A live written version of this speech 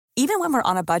Even when we're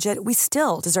on a budget, we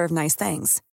still deserve nice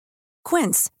things.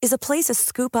 Quince is a place to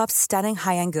scoop up stunning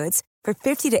high-end goods for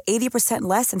 50 to 80%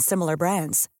 less than similar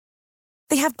brands.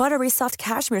 They have buttery soft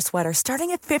cashmere sweaters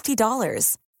starting at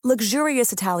 $50,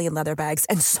 luxurious Italian leather bags,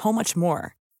 and so much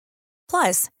more.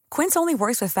 Plus, Quince only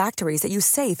works with factories that use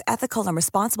safe, ethical, and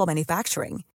responsible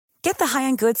manufacturing. Get the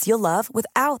high-end goods you'll love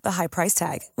without the high price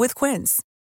tag with Quince.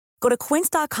 Go to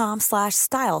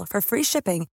quince.com/style for free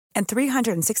shipping and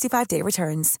 365-day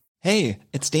returns. Hey,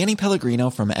 it's Danny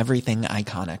Pellegrino from Everything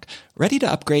Iconic. Ready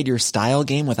to upgrade your style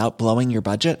game without blowing your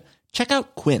budget? Check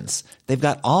out Quince. They've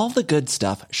got all the good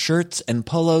stuff, shirts and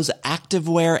polos,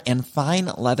 activewear, and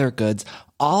fine leather goods,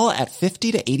 all at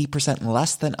 50 to 80%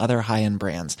 less than other high-end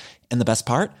brands. And the best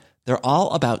part? They're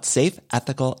all about safe,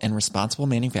 ethical, and responsible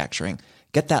manufacturing.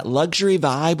 Get that luxury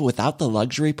vibe without the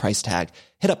luxury price tag.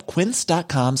 Hit up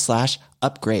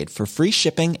quince.com/upgrade for free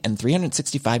shipping and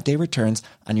 365-day returns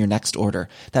on your next order.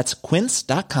 That's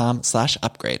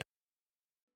quince.com/upgrade.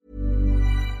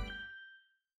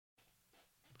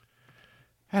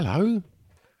 Hello.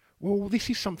 Well, this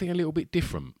is something a little bit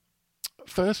different.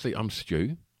 Firstly, I'm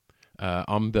Stu.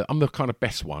 I'm the kind of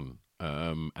best one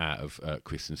out of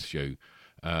Chris and Stu.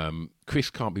 Chris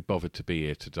can't be bothered to be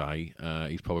here today.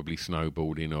 He's probably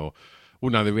snowboarding, no.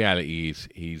 The reality is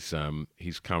he's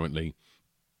currently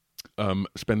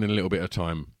spending a little bit of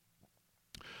time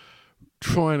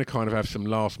trying to kind of have some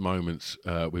last moments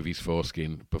with his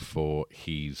foreskin before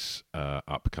his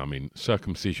upcoming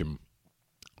circumcision.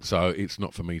 So it's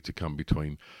not for me to come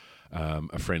between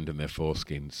a friend and their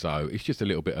foreskin. So it's just a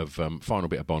little bit of final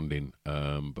bit of bonding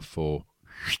before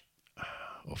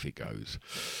off it goes.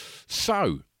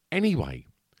 So, anyway,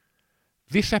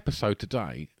 this episode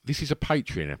today, this is a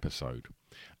Patreon episode,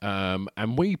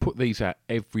 and we put these out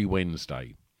every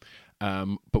Wednesday.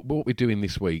 But what we're doing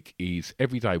this week is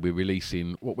every day we're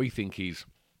releasing what we think is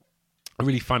a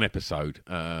really fun episode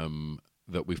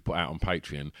that we've put out on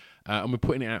Patreon, and we're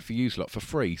putting it out for you lot for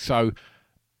free. So,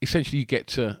 essentially, you get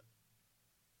to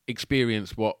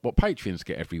experience what Patreons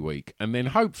get every week, and then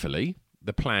hopefully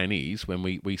the plan is when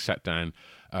we sat down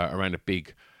around a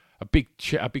big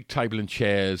table and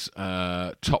chairs,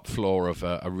 top floor of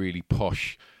a really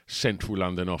posh central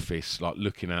London office, like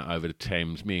looking out over the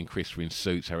Thames. Me and Chris were in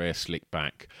suits, our hair slicked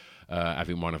back,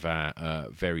 having one of our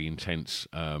very intense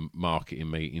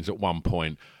marketing meetings. At one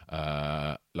point,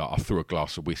 I threw a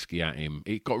glass of whiskey at him.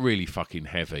 It got really fucking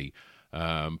heavy.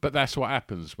 But that's what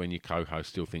happens when your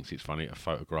co-host still thinks it's funny to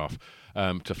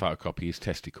photocopy his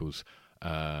testicles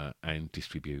and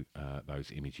distribute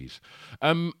those images.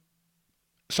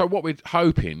 So what we're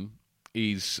hoping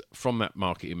is from that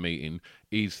marketing meeting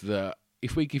is that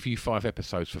if we give you 5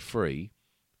 episodes for free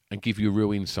and give you a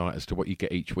real insight as to what you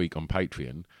get each week on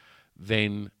Patreon,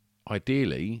 then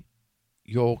ideally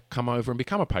you'll come over and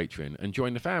become a patron and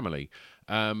join the family.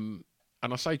 And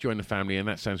I say join the family, and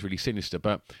that sounds really sinister,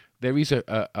 but there is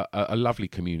a lovely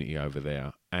community over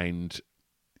there, and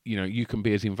you can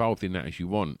be as involved in that as you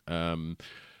want,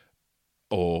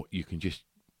 or you can just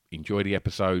enjoy the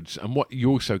episodes. And what you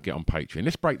also get on Patreon,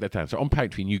 let's break that down. So on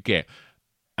Patreon, you get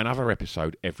another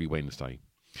episode every Wednesday.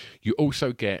 You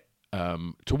also get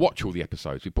to watch all the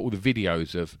episodes. We put all the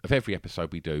videos of every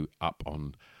episode we do up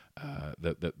on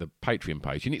the Patreon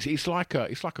page, and it's like a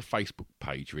Facebook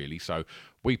page really. So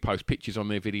we post pictures on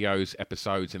their videos,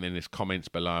 episodes, and then there's comments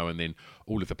below, and then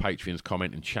all of the Patreons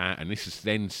comment and chat. And this has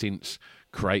then since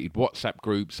created WhatsApp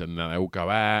groups, and they all go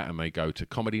out and they go to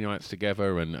comedy nights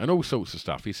together and all sorts of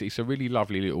stuff. It's a really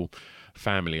lovely little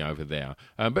family over there.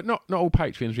 But not all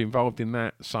Patreons are involved in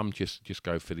that. Some just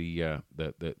go for the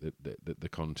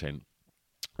content.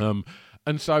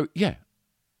 And so yeah.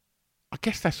 I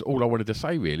guess that's all I wanted to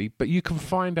say, really. But you can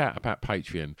find out about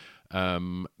Patreon.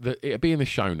 It'll be in the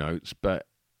show notes, but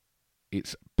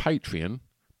it's Patreon,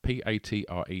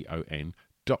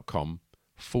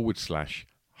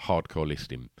 patreon.com/hardcore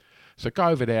listing. So go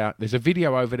over there. There's a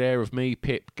video over there of me,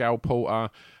 Pip, Gal Porter,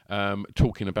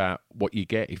 talking about what you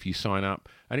get if you sign up.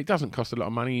 And it doesn't cost a lot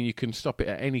of money, and you can stop it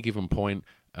at any given point.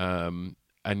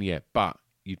 But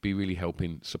you'd be really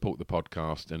helping support the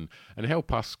podcast and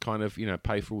help us kind of,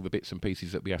 pay for all the bits and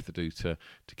pieces that we have to do to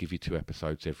give you 2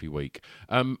 episodes every week.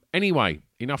 Anyway,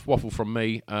 enough waffle from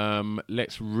me.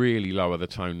 Let's really lower the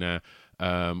tone now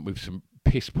with some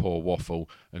piss poor waffle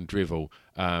and drivel.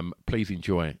 Please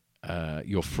enjoy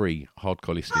your free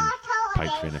Hardcore Listing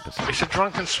Patreon episode. It's a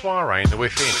drunken soiree in the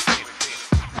within.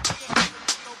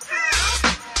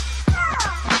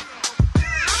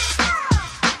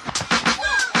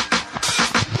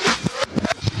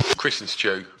 Chris and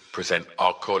Stu present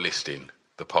Hardcore Listing,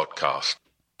 the podcast.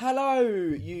 Hello,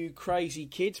 you crazy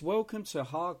kids. Welcome to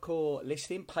Hardcore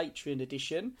Listening Patreon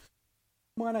edition.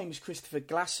 My name is Christopher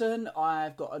Glasson.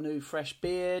 I've got a new fresh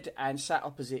beard, and sat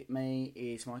opposite me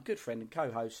is my good friend and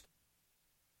co-host,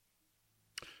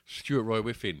 Stuart Roy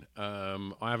Whiffin. I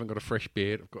haven't got a fresh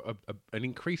beard. I've got an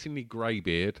increasingly grey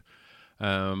beard.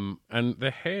 And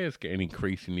the hair's getting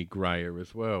increasingly greyer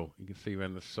as well. You can see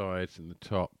around the sides and the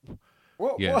top. Who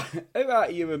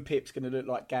out you and Pip's going to look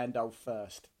like Gandalf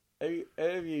first? Who's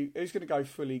going to go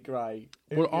fully grey?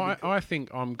 I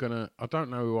think I'm going to... I don't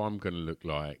know who I'm going to look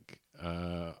like.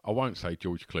 I won't say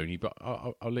George Clooney, but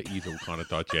I'll let you all kind of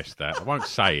digest that. I won't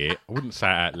say it. I wouldn't say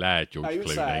it out loud, George Clooney. You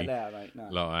wouldn't say it out loud, mate. No.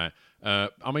 Like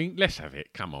that. I mean, let's have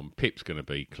it. Come on, Pip's going to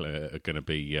be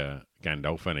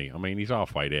Gandalf, isn't he? I mean, he's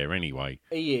halfway there anyway.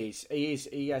 He is.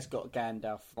 He has got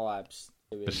Gandalf vibes.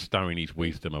 Bestowing his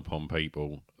wisdom upon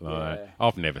people.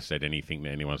 I've never said anything that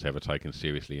anyone's ever taken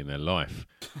seriously in their life.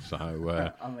 So,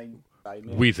 I mean,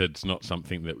 wizard's not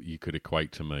something that you could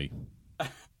equate to me.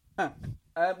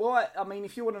 Well, I mean,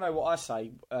 if you want to know what I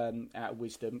say out of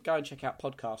wisdom, go and check out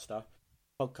podcast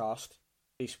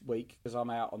this week, because I'm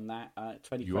out on that.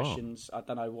 20 you questions. I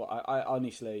don't know what. I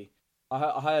honestly,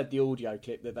 I heard the audio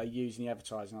clip that they use in the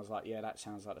advertising. I was like, yeah, that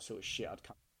sounds like the sort of shit I'd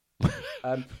come.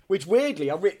 Which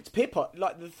weirdly, I ripped Pip up.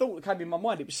 Like, the thought that came in my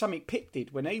mind, it was something Pip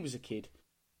did when he was a kid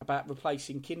about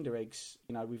replacing Kinder eggs,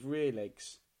 with real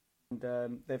eggs.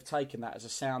 And they've taken that as a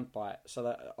soundbite, so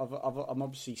that I'm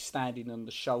obviously standing on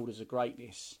the shoulders of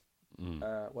greatness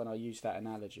when I use that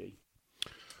analogy.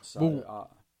 So,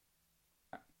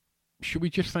 should we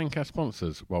just thank our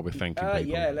sponsors while we're thanking people?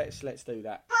 Yeah, let's do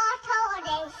that.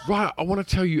 Right, I want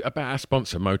to tell you about our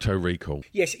sponsor, Moto Recall.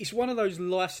 Yes, it's one of those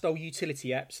lifestyle utility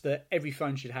apps that every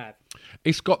phone should have.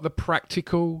 It's got the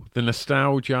practical, the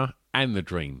nostalgia, and the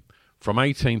dream. From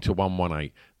 18 to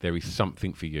 118, there is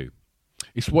something for you.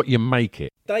 It's what you make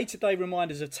it. Day-to-day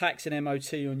reminders of tax and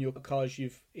MOT on your cars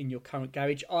you've in your current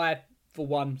garage. I, for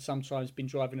one, sometimes been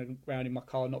driving around in my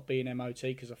car not being MOT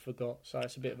because I forgot. So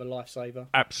it's a bit of a lifesaver.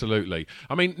 Absolutely.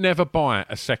 I mean, never buy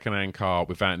a second-hand car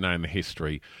without knowing the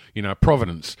history.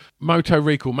 Provenance. Moto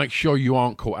Recall makes sure you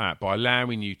aren't caught out by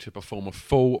allowing you to perform a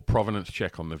full provenance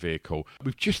check on the vehicle.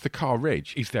 With just the car reg,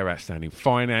 is there outstanding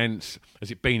finance?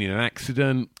 Has it been in an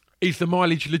accident? Is the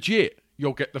mileage legit?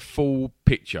 You'll get the full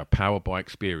picture, powered by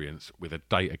experience, with a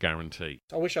data guarantee.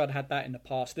 I wish I'd had that in the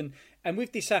past. And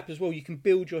with this app as well, you can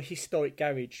build your historic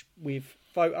garage with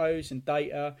photos and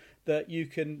data that you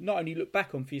can not only look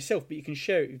back on for yourself, but you can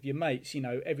share it with your mates.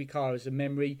 Every car has a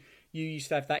memory. You used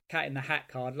to have that Cat in the Hat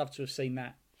car. I'd love to have seen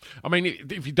that. I mean,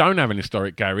 if you don't have an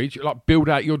historic garage, build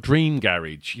out your dream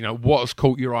garage. What has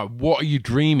caught your eye? What are you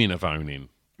dreaming of owning?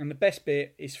 And the best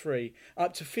bit is free.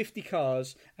 Up to 50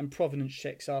 cars and provenance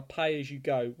checks are pay as you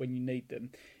go when you need them.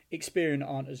 Experian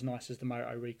aren't as nice as the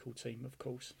Moto Recall team, of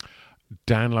course.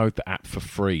 Download the app for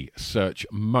free. Search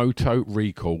Moto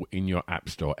Recall in your app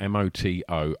store.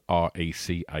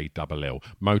 MOTORECALL.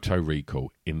 Moto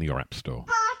Recall in your app store.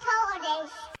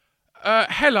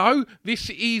 Hello, this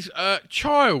is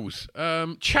Charles,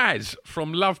 Chaz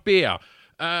from Love Beer.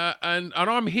 And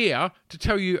I'm here to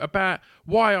tell you about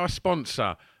why I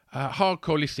sponsor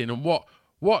Hardcore Listening and what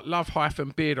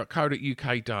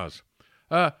love-beer.co.uk does.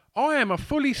 I am a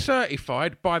fully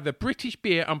certified by the British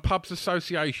Beer and Pubs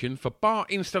Association for bar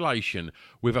installation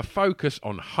with a focus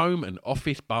on home and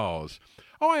office bars.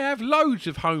 I have loads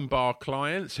of home bar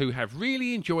clients who have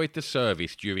really enjoyed the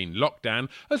service during lockdown,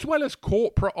 as well as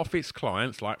corporate office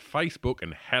clients like Facebook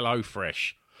and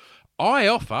HelloFresh. I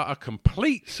offer a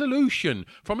complete solution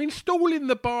from installing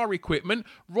the bar equipment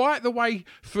right the way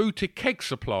through to keg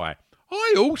supply.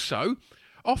 I also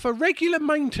offer regular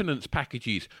maintenance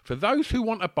packages for those who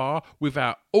want a bar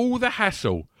without all the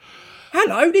hassle.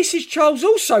 Hello, this is Charles,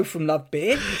 also from Love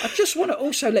Beer. I just want to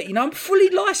also let you know I'm fully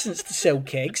licensed to sell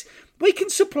kegs. We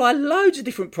can supply loads of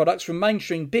different products from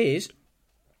mainstream beers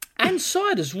and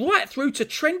ciders right through to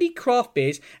trendy craft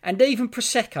beers and even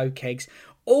Prosecco kegs,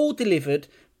 all delivered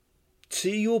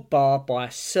to your bar by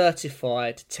a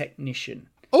certified technician.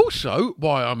 Also,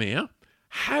 while I'm here,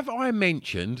 have I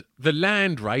mentioned the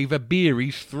Land Rover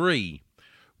Beeries 3,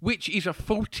 which is a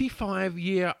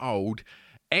 45-year-old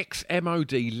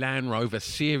ex-MOD Land Rover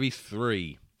Series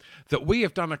 3 that we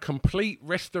have done a complete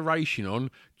restoration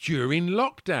on during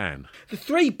lockdown. The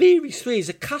 3 Beeries 3 is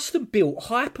a custom-built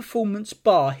high-performance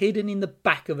bar hidden in the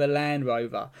back of a Land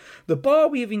Rover. The bar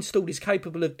we have installed is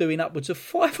capable of doing upwards of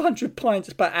 500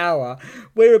 pints per hour.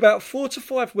 We're about 4 to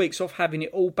 5 weeks off having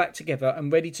it all back together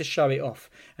and ready to show it off.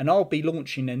 And I'll be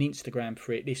launching an Instagram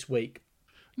for it this week.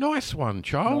 Nice one,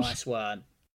 Charles. Nice one.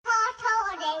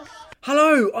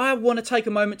 Hello, I want to take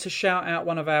a moment to shout out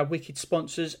one of our wicked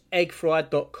sponsors,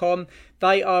 eggfried.com.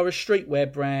 They are a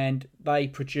streetwear brand. They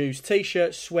produce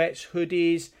t-shirts, sweats,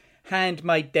 hoodies,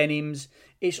 handmade denims.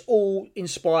 It's all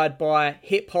inspired by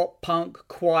hip-hop, punk,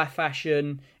 choir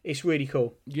fashion. It's really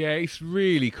cool. Yeah, it's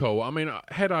really cool. I mean,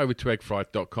 head over to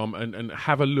eggfried.com and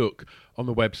have a look on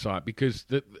the website, because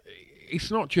it's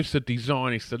not just the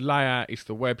design, it's the layout, it's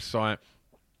the website.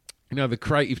 You know, the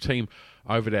creative team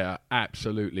over there are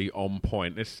absolutely on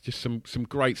point. There's just some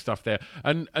great stuff there.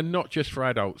 And not just for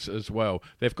adults as well.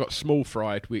 They've got Small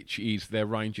Fried, which is their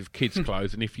range of kids'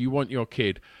 clothes. And if you want your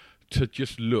kid to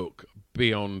just look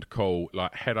beyond cool,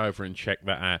 like, head over and check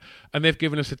that out. And they've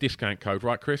given us a discount code,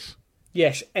 right, Chris?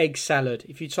 Yes, egg salad.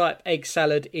 If you type egg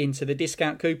salad into the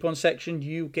discount coupon section,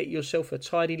 you get yourself a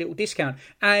tidy little discount.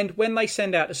 And when they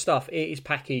send out the stuff, it is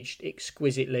packaged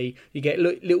exquisitely. You get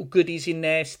little goodies in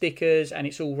there, stickers, and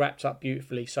it's all wrapped up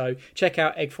beautifully. So check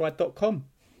out eggfried.com.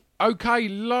 Okay,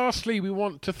 lastly, we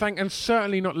want to thank, and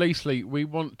certainly not leastly, we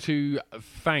want to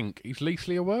thank... Is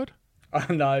leastly a word? Oh,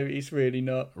 no, it's really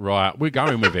not. Right, we're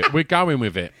going with it. We're going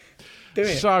with it. Do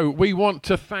it. So we want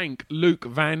to thank Luke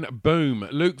Van Boom.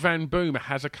 Luke Van Boom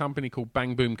has a company called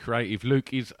Bang Boom Creative.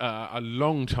 Luke is a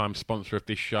long-time sponsor of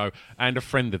this show and a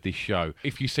friend of this show.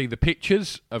 If you see the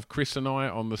pictures of Chris and I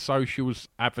on the socials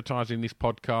advertising this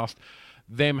podcast,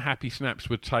 them happy snaps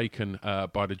were taken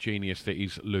by the genius that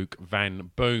is Luke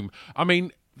Van Boom. I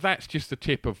mean, that's just the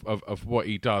tip of what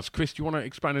he does. Chris, do you want to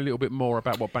explain a little bit more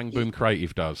about what Bang Boom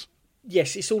Creative does?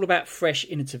 Yes, it's all about fresh,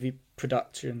 innovative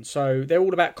production. So they're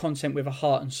all about content with a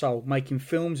heart and soul, making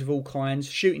films of all kinds,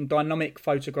 shooting dynamic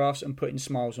photographs and putting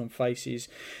smiles on faces.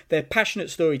 They're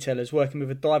passionate storytellers working with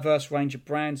a diverse range of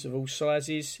brands of all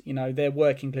sizes. You know, their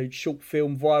work includes short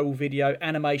film, viral video,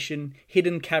 animation,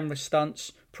 hidden camera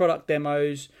stunts, product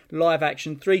demos, live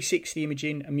action, 360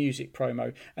 imaging and music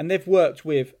promo. And they've worked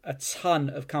with a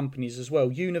ton of companies as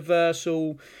well.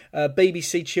 Universal,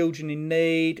 BBC Children in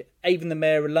Need, even the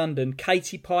Mayor of London,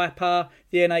 Katie Piper,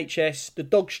 the NHS, the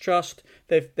Dogs Trust.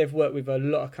 They've worked with a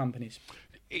lot of companies.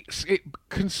 It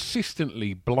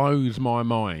consistently blows my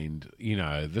mind, you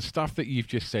know, the stuff that you've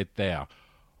just said there.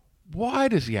 Why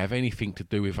does he have anything to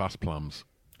do with us plums?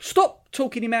 Stop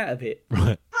talking him out of it.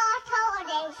 Right.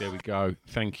 There we go.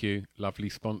 Thank you. Lovely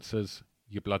sponsors.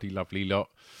 You bloody lovely lot.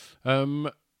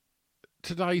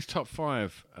 Today's top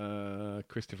 5,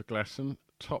 Christopher Glasson.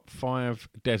 Top 5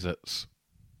 deserts.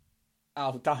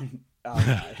 Oh, don't.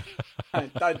 Oh, no.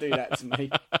 Don't do that to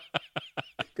me.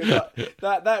 Because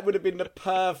that would have been the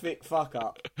perfect fuck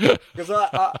up. Because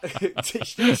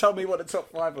Stu told me what the top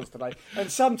 5 was today.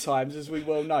 And sometimes, as we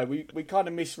well know, we kind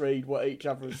of misread what each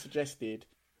other has suggested.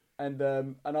 And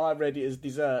I read it as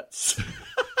desserts.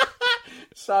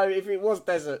 So if it was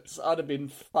deserts, I'd have been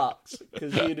fucked,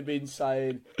 because you'd have been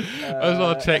saying... As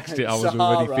I texted it, I was Sahara.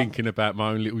 already thinking about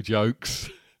my own little jokes.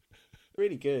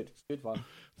 Really good. It's a good one.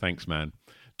 Thanks, man.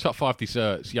 Top 5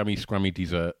 desserts, yummy, scrummy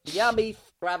desserts. Yummy,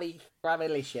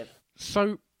 scrummy-licious.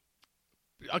 So,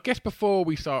 I guess before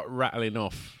we start rattling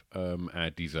off our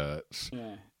desserts,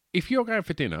 Yeah. if you're going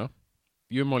for dinner,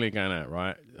 you and Molly are going out,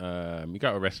 right? You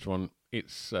go to a restaurant,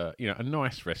 it's a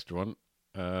nice restaurant.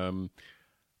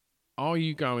 Are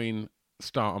you going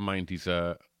start a main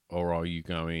dessert, or are you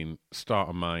going start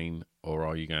a main, or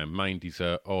are you going main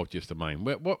dessert, or just a main?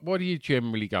 What do you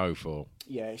generally go for?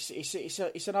 Yeah,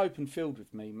 it's an open field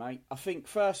with me, mate. I think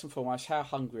first and foremost, how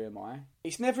hungry am I?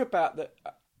 It's never about the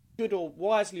good or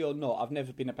wisely or not. I've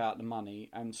never been about the money,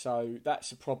 and so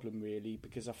that's a problem really,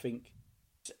 because I think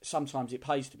sometimes it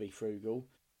pays to be frugal.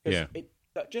 Yeah.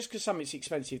 Just because something's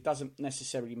expensive doesn't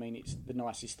necessarily mean it's the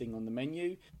nicest thing on the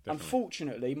menu. Definitely.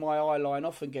 Unfortunately, my eye line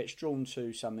often gets drawn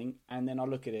to something, and then I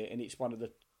look at it, and it's one of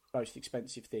the most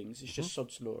expensive things. It's just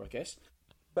sod's law, I guess.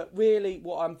 But really,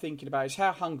 what I'm thinking about is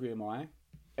how hungry am I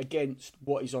against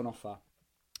what is on offer.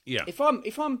 Yeah. If I'm,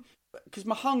 because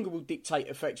my hunger will dictate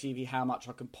effectively how much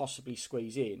I can possibly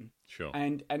squeeze in. Sure.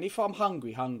 And if I'm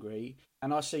hungry,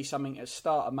 and I see something at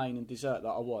starter, main, and dessert that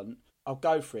I want, I'll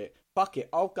go for it. Fuck it,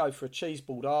 I'll go for a cheese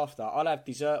board after. I'll have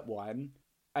dessert wine,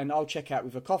 and I'll check out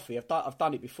with a coffee. I've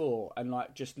done it before, and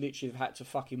like just literally have had to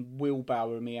fucking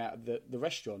wheelbarrow me out of the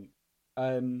restaurant.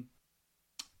 I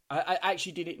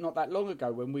actually did it not that long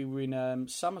ago when we were in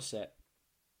Somerset.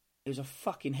 It was a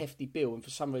fucking hefty bill, and for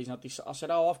some reason I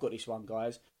said, "Oh, I've got this one,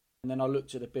 guys." And then I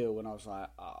looked at the bill, and I was like,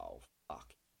 "Oh,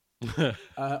 fuck."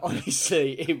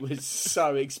 Honestly, it was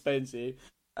so expensive,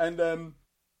 and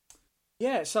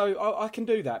yeah, so I can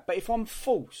do that. But if I'm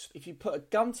forced, if you put a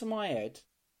gun to my head,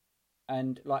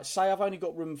 and like say I've only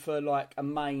got room for like a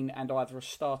main and either a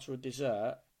starter or a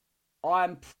dessert,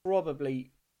 I'm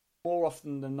probably more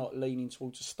often than not leaning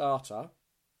towards a starter.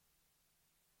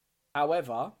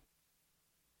 However,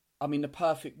 I'm in the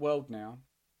perfect world now.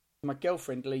 My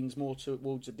girlfriend leans more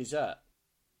towards a dessert.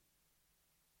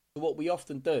 So what we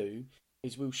often do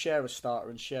is we'll share a starter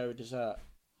and share a dessert.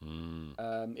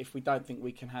 If we don't think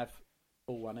we can have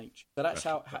all one each. So that's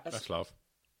love.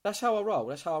 That's how I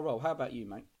roll. How about you,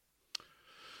 mate?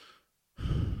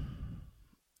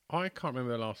 I can't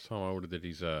remember the last time I ordered a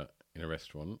dessert in a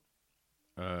restaurant.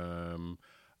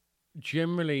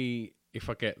 Generally, if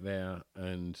I get there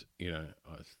and,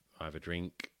 I have a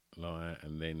drink,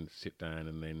 and then sit down,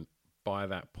 and then by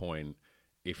that point,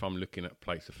 if I'm looking at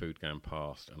plates of food going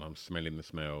past and I'm smelling the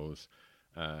smells,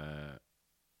 I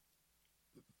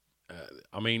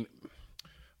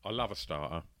love a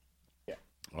starter. Yeah.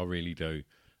 I really do.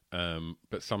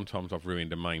 But sometimes I've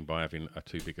ruined a main by having a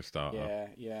too big a starter.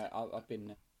 Yeah, I've been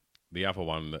there. The other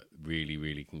one that really,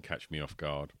 really can catch me off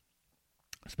guard,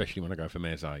 especially when I go for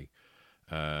meze.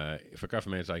 If I go for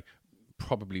meze,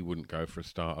 probably wouldn't go for a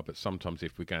starter, but sometimes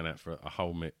if we're going out for a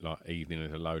whole evening,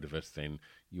 there's a load of us, then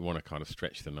you want to kind of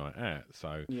stretch the night out.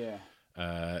 So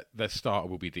the starter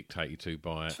will be dictated to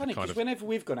by. It's funny because whenever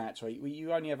we've gone out to eat,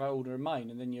 you only ever order a main,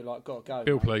 and then you're like, got to go.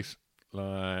 Bill, please.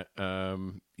 Like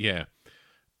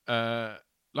I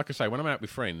say, when I'm out with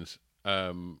friends,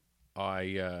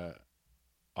 I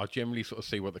generally sort of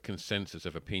see what the consensus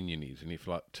of opinion is, and if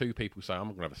like two people say I'm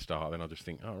going to have a starter, then I just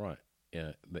think, oh, right,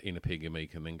 yeah, the inner pig in me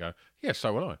can then go, yeah,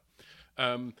 so will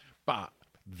I. But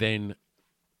then,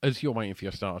 as you're waiting for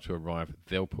your starter to arrive,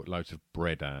 they'll put loads of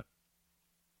bread out,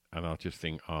 and I'll just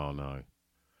think, oh no,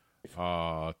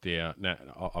 oh dear.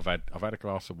 Now I've had a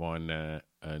glass of wine now,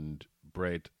 and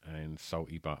bread and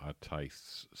salty butter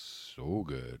tastes so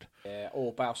good. Yeah,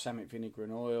 or balsamic vinegar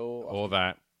and oil, or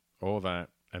that.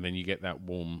 And then you get that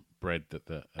warm bread that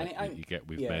you get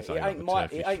with meze.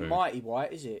 It ain't mighty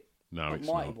white, is it? No, it's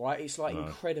mighty not. white. It's like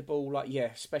incredible,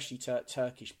 especially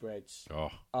Turkish breads.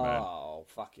 Oh,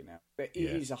 fucking hell! But it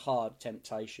is a hard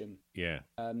temptation. Yeah.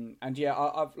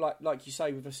 I've like you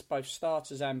say, with both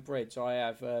starters and breads, I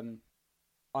have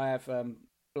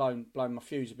blown my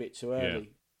fuse a bit too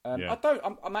early. Yeah.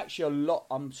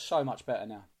 I'm so much better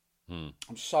now.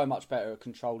 I'm so much better at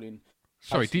controlling.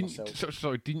 Sorry,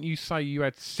 didn't you say you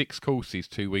had 6 courses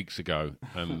 2 weeks ago,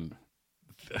 and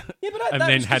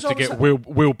then had to get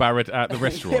wheelbarrowed at the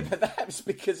restaurant? Yeah, but that was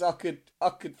because I could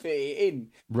fit it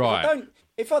in. Right.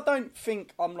 If I don't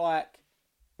think I'm like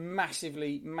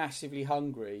massively, massively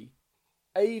hungry,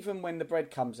 even when the bread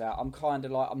comes out, I'm kind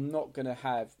of like, I'm not going to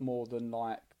have more than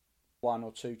like 1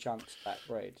 or 2 chunks of that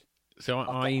bread. So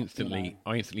I instantly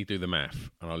do the math,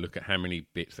 and I look at how many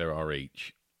bits there are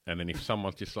each. And then if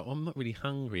someone's just like, I'm not really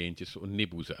hungry, and just sort of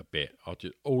nibbles at a bit,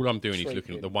 all I'm doing is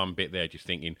looking at the one bit there, just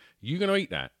thinking, you're going to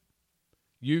eat that?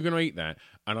 You're going to eat that?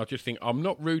 And I just think, I'm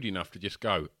not rude enough to just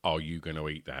go, oh, you going to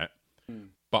eat that?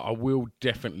 But I will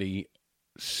definitely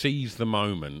seize the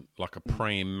moment like a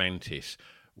praying mantis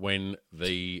when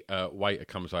the waiter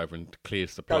comes over and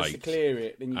clears the plate. Goes to clear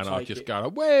it, then you take it. And I just go,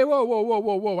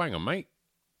 whoa, hang on, mate.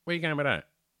 Where are you going with that?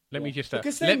 Let me just have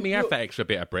that extra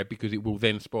bit of bread, because it will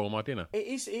then spoil my dinner. It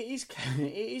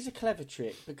is a clever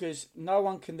trick, because no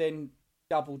one can then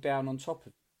double down on top of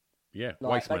it. Yeah,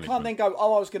 waste management. They can't then go,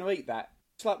 oh, I was going to eat that.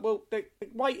 It's like, well, the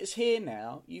waiter's here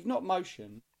now. You've not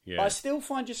motioned. Yeah. But I still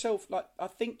find yourself, like, I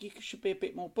think you should be a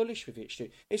bit more bullish with it, Stu.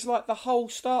 It's like the whole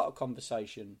starter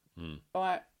conversation.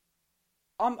 Like,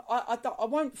 I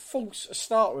won't force a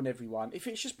starter on everyone. If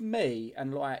it's just me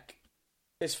and, like,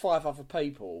 there's 5 other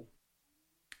people,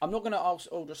 I'm not going to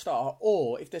order a starter.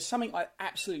 Or if there's something I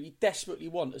absolutely desperately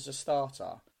want as a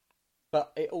starter,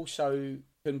 but it also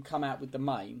can come out with the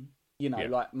main,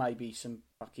 like maybe some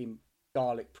fucking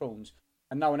garlic prawns,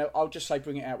 and no one else, I'll just say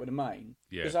bring it out with the main,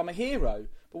 because I'm a hero.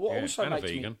 But what also and makes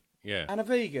a vegan. me... And a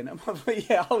vegan.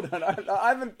 Yeah, hold on. I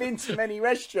haven't been to many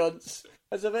restaurants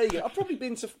as a vegan. I've probably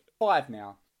been to 5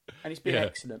 now, and it's been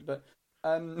excellent, but...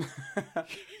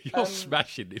 You're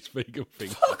smashing this vegan thing.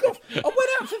 Fuck off! I went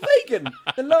out for vegan.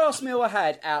 The last meal I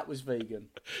had out was vegan.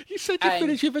 You said you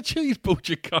finished with a cheese board,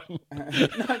 you cunt.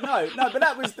 No, but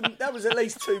that was at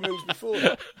least 2 meals before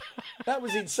that. That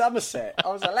was in Somerset. I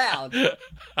was allowed.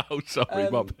 Oh,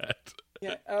 sorry, my bad.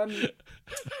 Yeah,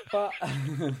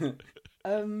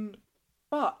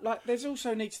 but like, there's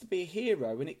also needs to be a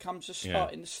hero when it comes to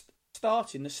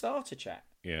starting the starter chat.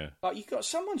 Yeah. Like,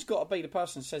 someone's got to be the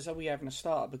person that says, "Are we having a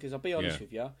starter?" Because I'll be honest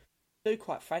with you, I do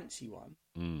quite fancy one.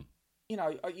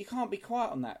 You can't be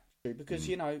quiet on that, because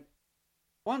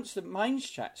once the mains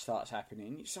chat starts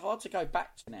happening, it's hard to go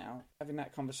back to now having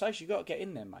that conversation. You've got to get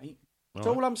in there, mate.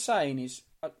 So all I'm saying is,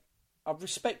 I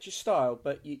respect your style,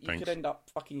 but you Thanks. could end up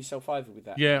fucking yourself over with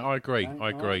that. Yeah, I agree. Okay, I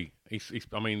agree. It's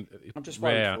I'm it's just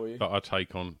worried rare for you. that I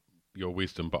take on your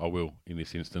wisdom, but I will in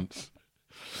this instance.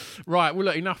 Right, well,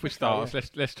 look, enough with stars. yeah.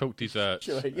 Let's talk desserts.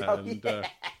 Sure, And,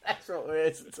 that's what we're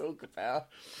here to talk about.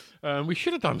 we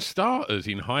should have done starters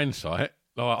in hindsight.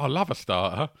 Like, I love a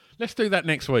starter. Let's do that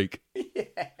next week.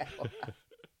 Yeah.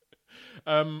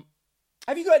 Um,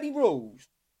 Have you got any rules?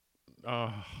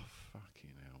 oh,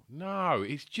 fucking hell. No,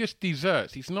 it's just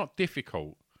desserts. It's not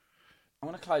difficult. I'm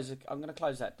going to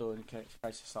close that door in case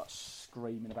I start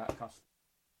screaming about custard.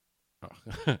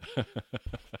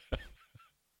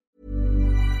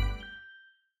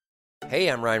 Hey,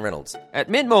 I'm Ryan Reynolds. At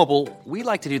Mint Mobile, we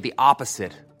like to do the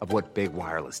opposite of what Big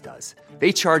Wireless does.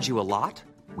 They charge you a lot,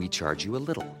 we charge you a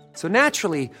little. So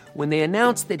naturally, when they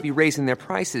announced they'd be raising their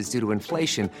prices due to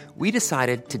inflation, we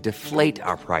decided to deflate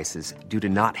our prices due to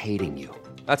not hating you.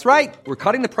 That's right. We're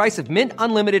cutting the price of Mint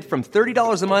Unlimited from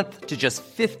 $30 a month to just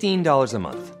 $15 a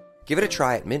month. Give it a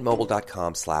try at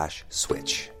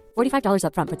mintmobile.com/switch. $45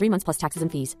 up front for 3 months plus taxes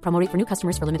and fees. Promo rate for new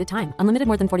customers for limited time. Unlimited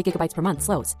more than 40 gigabytes per month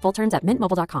slows. Full terms at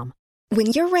mintmobile.com. When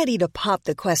you're ready to pop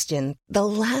the question, the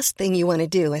last thing you want to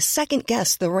do is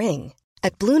second-guess the ring.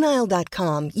 At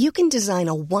BlueNile.com, you can design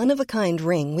a one-of-a-kind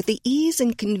ring with the ease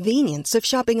and convenience of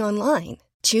shopping online.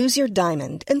 Choose your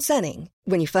diamond and setting.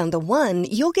 When you find the one,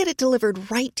 you'll get it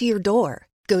delivered right to your door.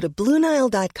 Go to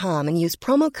BlueNile.com and use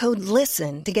promo code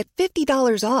LISTEN to get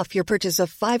 $50 off your purchase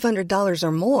of $500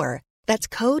 or more. That's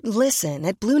code LISTEN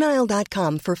at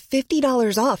BlueNile.com for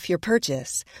 $50 off your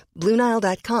purchase.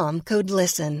 BlueNile.com, code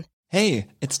LISTEN. Hey,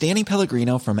 it's Danny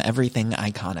Pellegrino from Everything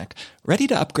Iconic. Ready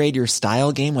to upgrade your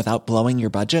style game without blowing your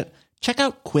budget? Check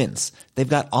out Quince. They've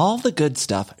got all the good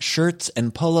stuff, shirts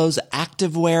and polos,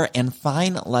 activewear, and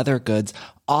fine leather goods,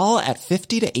 all at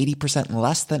 50 to 80%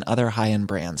 less than other high-end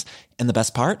brands. And the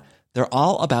best part? They're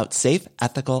all about safe,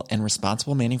 ethical, and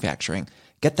responsible manufacturing.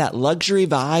 Get that luxury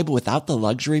vibe without the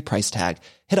luxury price tag.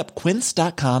 Hit up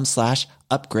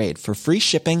quince.com/upgrade for free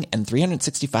shipping and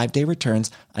 365-day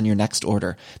returns on your next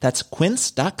order. That's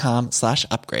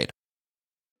quince.com/upgrade.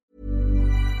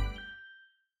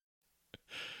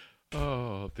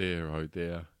 Oh,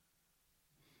 dear.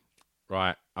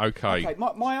 Right, okay. Okay,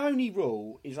 my only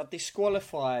rule is I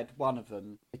disqualified one of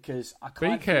them because I Be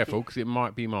can't. careful, because it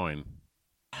might be mine.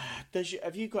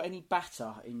 Have you got any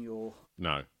batter in your...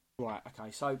 No. Right,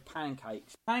 okay, so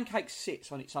pancakes. Pancakes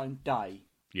sits on its own day.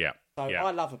 Yeah. So yeah.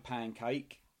 I love a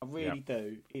pancake. I really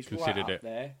do. It's Considered right up it.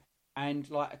 there. And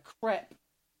like a crepe,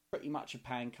 pretty much a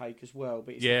pancake as well,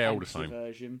 but it's Yeah, a all the fancy same.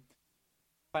 version.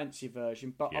 Fancy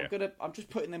version. But Yeah. I'm just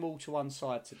putting them all to one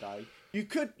side today. You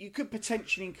could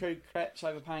potentially include crepes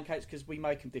over pancakes because we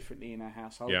make them differently in our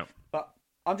household. Yeah. But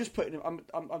I'm just putting them.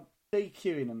 I'm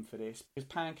DQing them for this because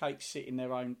pancakes sit in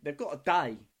their own. They've got a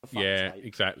day. For fuck's Yeah, sake.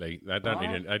 exactly. They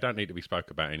don't need to be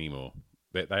spoke about anymore.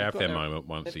 They have their moment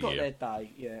once a They've got year. their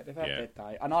day. Yeah, they've had Yeah. their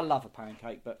day. And I love a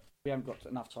pancake, but we haven't got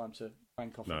enough time to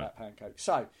crank off No. about pancakes.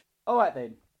 So, all right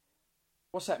then.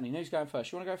 What's happening? Who's going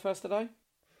first? You want to go first today?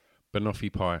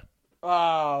 Banoffee pie.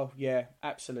 Oh, yeah,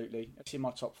 absolutely. It's in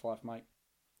my top 5, mate.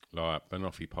 Like,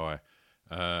 banoffee pie.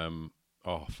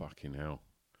 Oh, fucking hell.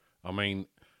 I mean,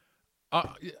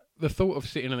 the thought of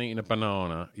sitting and eating a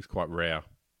banana is quite rare.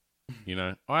 You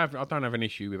know, I don't have an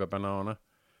issue with a banana.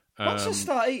 Once I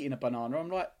start eating a banana, I'm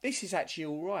like, this is actually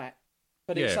all right.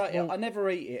 But it's Yeah, like, well- I never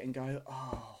eat it and go,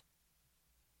 oh.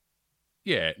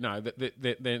 Yeah, no,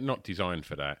 they're not designed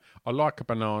for that. I like a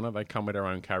banana. They come with their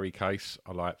own carry case.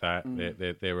 I like that.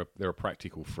 They're a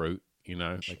practical fruit. You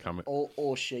know, they come.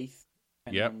 Or sheath.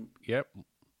 Yep.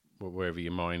 Wherever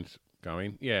your mind's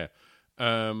going. Yeah.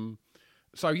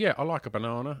 So yeah, I like a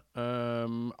banana.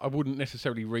 I wouldn't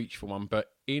necessarily reach for one,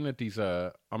 but in a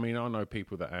dessert, I mean, I know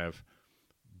people that have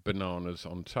bananas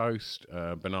on toast,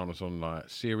 bananas on like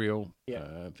cereal,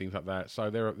 things like that. So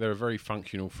they're a very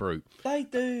functional fruit. They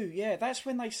do, yeah. That's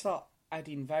when they start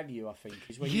adding value, I think,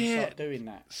 is when you start doing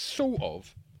that. Sort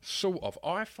of.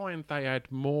 I find they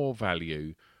add more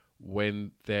value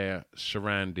when they're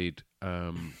surrounded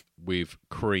with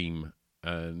cream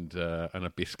and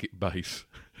a biscuit base.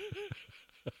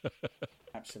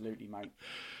 Absolutely, mate.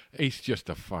 It's just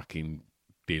a fucking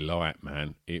delight,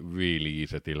 man. It really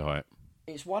is a delight.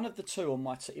 It's one of the two on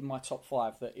in my top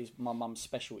 5 that is my mum's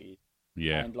specialty.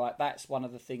 Yeah. And like that's one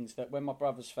of the things that when my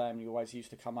brother's family always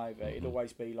used to come over, it'd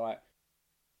always be like,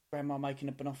 "Grandma making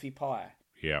a banoffee pie."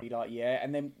 Yeah. Be like, yeah.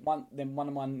 And then one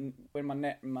of when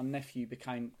my nephew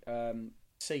became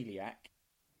celiac,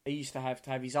 he used to have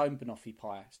his own banoffee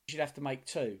pie. So she'd have to make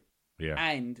 2. Yeah.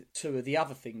 And 2 of the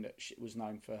other thing that was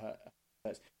known for her.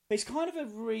 It's kind of a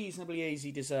reasonably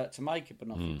easy dessert to make, a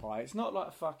banoffee pie. It's not like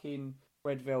a fucking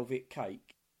red velvet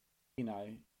cake. You know,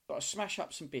 got to smash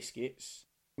up some biscuits,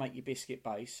 make your biscuit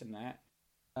base and that.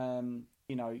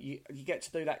 You know, you get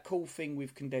to do that cool thing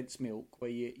with condensed milk where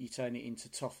you turn it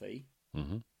into toffee.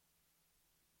 Mm-hmm.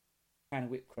 Can of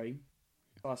whipped cream.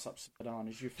 Slice up some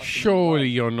bananas. Surely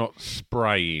you're not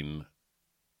spraying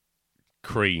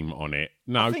cream on it.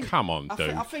 No, come on,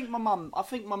 dude. I think my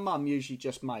mum usually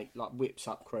just whips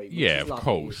up cream. Yeah, of lovely,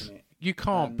 course. isn't it? You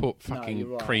can't put fucking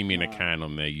right, cream in a can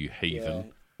on there, you heathen.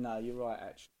 Yeah, no, you're right.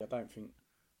 Actually, I don't think.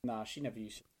 No, she never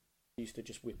used to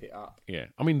just whip it up. Yeah,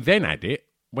 I mean, then add it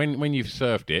when you've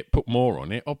served it. Put more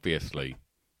on it, obviously.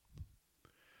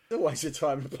 There's always a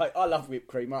time and place. I love whipped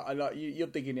cream. I like you're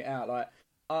digging it out. Like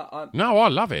no, I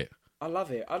love it. I love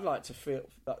it. I'd like to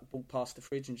walk past the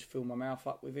fridge and just fill my mouth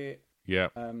up with it. Yeah.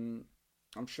 I'm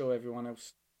sure everyone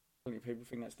else, plenty of people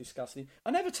think that's disgusting.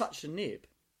 I never touched a nib.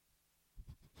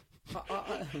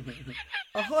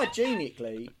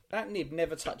 Hygienically, that nib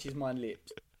never touches my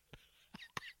lips.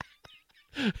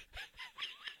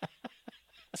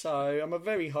 So I'm a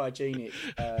very hygienic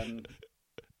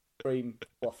cream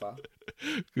waffer.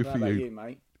 Good How for about you. you,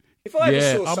 mate? If I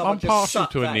ever saw someone I'm just partial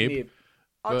suck to a that nib.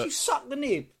 I'd just suck the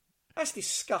nib. That's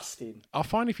disgusting. I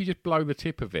find if you just blow the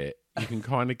tip of it, you can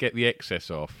kind of get the excess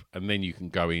off, and then you can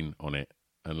go in on it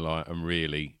and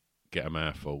really get a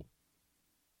mouthful.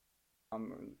 At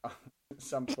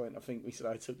some point, I think we said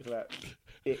I took about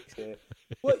dicks here.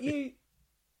 What you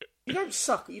don't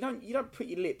suck. You don't put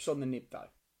your lips on the nib though.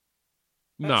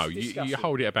 No, you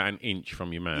hold it about an inch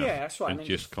from your mouth. Yeah, that's right. And then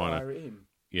just kind fire of it in.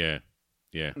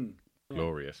 yeah.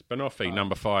 Glorious. Banoffee,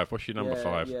 number 5. What's your number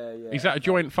 5? Yeah. Is that a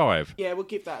joint 5? Yeah, we'll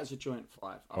give that as a joint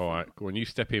 5. All right, go on. You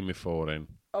step in with 4 then.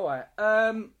 All right.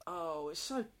 It's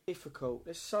so difficult.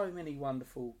 There's so many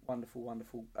wonderful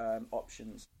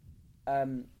options.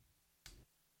 I'm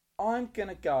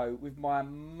gonna go with my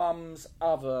mum's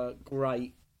other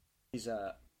great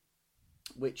dessert,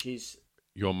 which is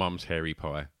Your mum's hairy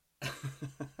pie.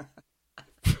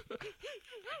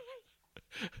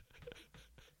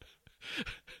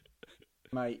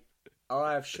 Mate,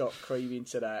 I have shot cream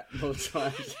into that more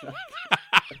times than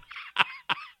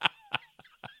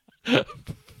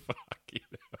Fucking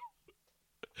hell.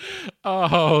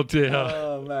 Oh dear.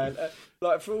 Oh man!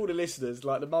 Like for all the listeners,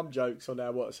 like the mum jokes on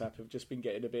our WhatsApp have just been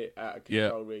getting a bit out of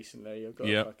control recently. I've got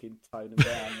to fucking tone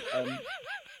them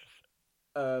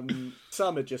down.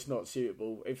 Some are just not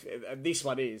suitable. If this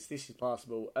is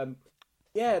passable. Her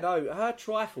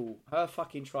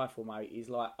fucking trifle, mate, is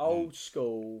like old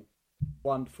school,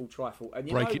 wonderful trifle. And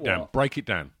break it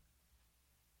down.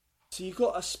 So you've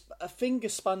got a finger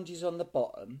sponges on the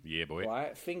bottom. Yeah, boy.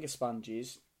 Right, finger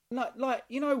sponges. No, like,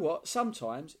 you know what?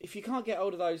 Sometimes, if you can't get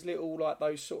hold of those little, like,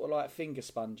 those sort of, like, finger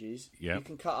sponges, you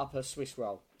can cut up a Swiss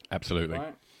roll. Absolutely.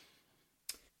 Right?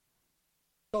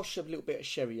 Dosh a little bit of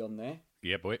sherry on there.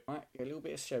 Yeah, boy. Right, a little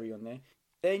bit of sherry on there.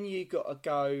 Then you got to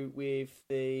go with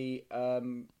the, I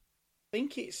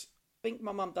think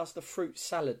my mum does the fruit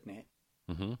salad net.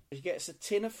 Mm-hmm. She gets a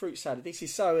tin of fruit salad. This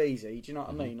is so easy. Do you know what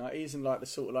I mean? Like, it isn't like the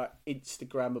sort of, like,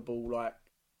 Instagrammable, like,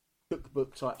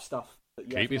 cookbook type stuff.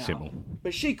 Keep it simple.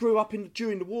 But she grew up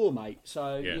during the war, mate.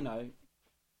 So you know,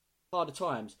 harder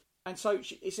times. And so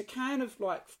it's a can of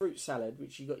like fruit salad,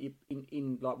 which you got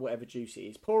in like whatever juice it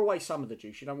is. Pour away some of the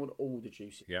juice. You don't want all the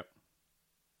juice. Yep.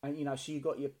 And you know, so you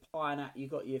got your pineapple, you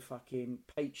got your fucking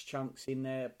peach chunks in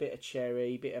there, a bit of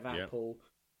cherry, bit of apple. Yep.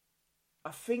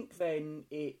 I think then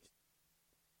I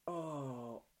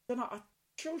don't know. I'm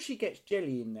sure she gets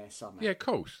jelly in there somehow. Yeah, of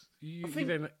course. You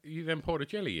then pour the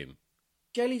jelly in.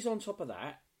 Jelly's on top of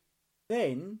that.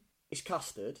 Then it's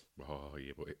custard. Oh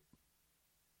yeah, boy.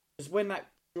 Because when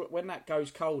that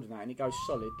goes cold and it goes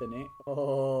solid, doesn't it?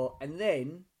 Oh, and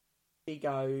then he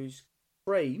goes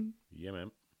cream. Yeah,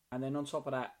 man. And then on top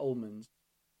of that, almonds.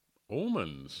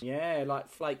 Almonds. Yeah, like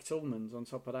flaked almonds on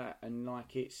top of that, and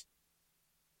like it's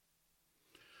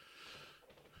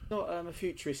not a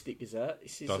futuristic dessert.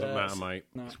 This is, doesn't matter, mate.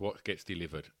 No. It's what gets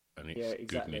delivered, and it's exactly.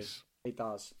 goodness. It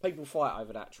does. People fight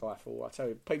over that trifle. I tell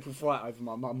you, people fight over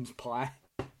my mum's pie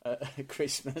at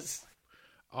Christmas.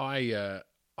 I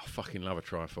fucking love a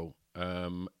trifle.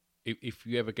 If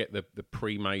you ever get the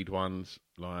pre-made ones,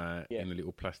 like in a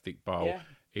little plastic bowl,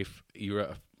 if you're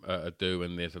at a do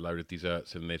and there's a load of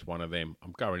desserts and there's one of them,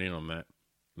 I'm going in on that.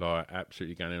 Like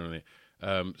absolutely going in on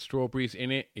it. Strawberries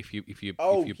in it. If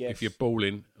you're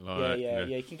balling, like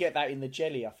you can get that in the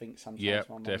jelly. I think sometimes. Yeah,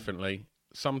 definitely.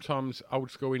 Sometimes old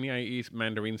school in the 80s,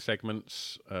 mandarin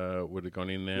segments would have gone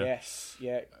in there. Yes,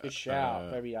 yeah, good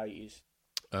shout. Very 80s.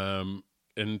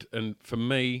 And for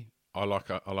me, I like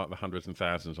the hundreds and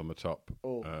thousands on the top.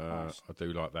 Oh, nice. I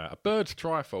do like that. A bird's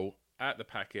trifle at the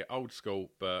packet, old school,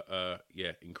 but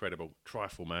yeah, incredible.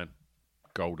 Trifle, man.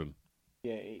 Golden.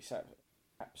 Yeah, it's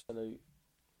absolute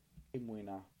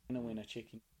winner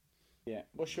chicken. Yeah.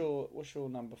 What's your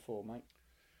number 4, mate?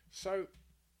 So,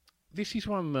 this is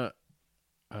one that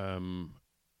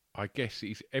I guess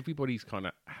is everybody's kind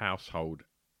of household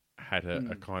had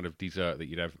a kind of dessert that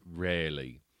you'd have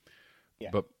rarely. Yeah.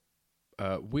 But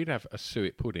we'd have a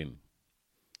suet pudding.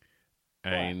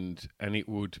 And it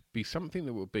would be something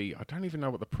that would be, I don't even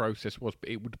know what the process was, but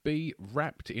it would be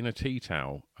wrapped in a tea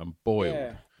towel and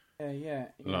boiled. Yeah.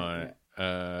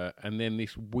 And then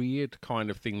this weird kind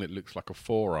of thing that looks like a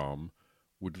forearm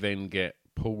would then get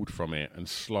pulled from it and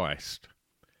sliced.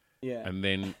 Yeah. And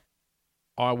then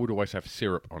I would always have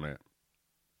syrup on it.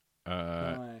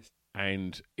 Nice.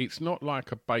 And it's not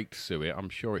like a baked suet. I'm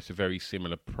sure it's a very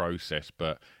similar process,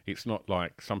 but it's not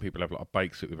like some people have like a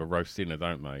baked suet with a roast dinner,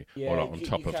 don't they? Yeah, or like on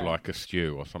top of can. like a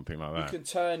stew or something like that. You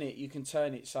can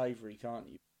turn it savoury, can't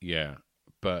you? Yeah,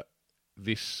 but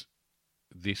this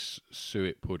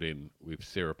suet pudding with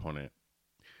syrup on it,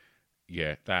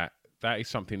 yeah, that is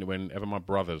something that whenever my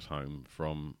brother's home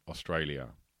from Australia,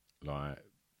 like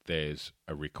there's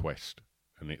a request,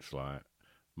 and it's like,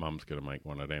 Mum's gonna make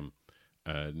one of them.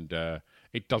 And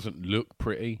it doesn't look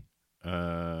pretty,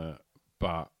 but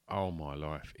oh my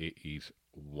life, it is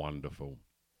wonderful.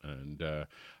 And I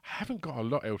haven't got a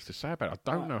lot else to say about it.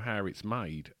 I don't know how it's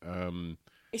made.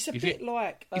 It's a bit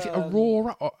like... Is it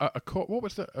Aurora? Or what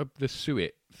was the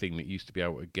suet thing that you used to be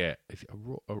able to get? Is it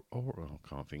Aurora? I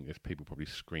can't think. There's people probably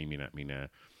screaming at me now.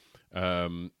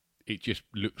 It just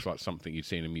looks like something you'd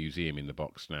see in a museum in the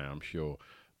box now, I'm sure.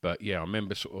 But yeah, I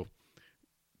remember sort of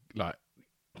like...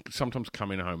 sometimes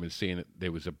coming home and seeing that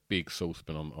there was a big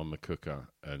saucepan on the cooker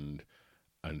and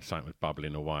something was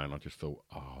bubbling away, and I just thought,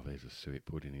 oh, there's a suet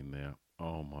pudding in there.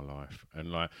 Oh my life. And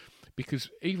like, because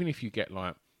even if you get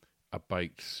like a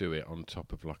baked suet on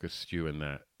top of like a stew and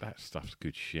that stuff's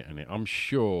good shit in it. I'm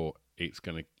sure it's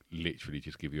going to literally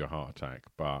just give you a heart attack,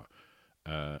 but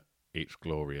it's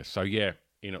glorious. So yeah,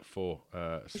 in at 4,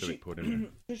 suet pudding.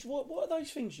 Because what are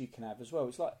those things you can have as well?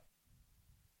 It's like,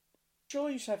 sure,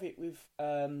 you used to have it with.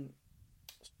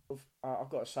 I've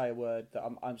got to say a word that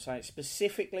I'm saying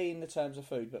specifically in the terms of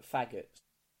food, but faggots.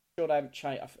 Sure, they haven't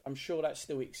changed. I'm sure that's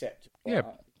still acceptable.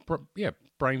 Yeah,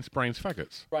 brains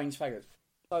faggots. Brains faggots.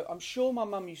 So I'm sure my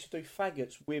mum used to do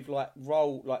faggots with like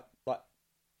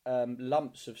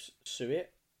lumps of suet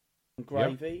and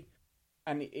gravy,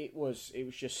 and it was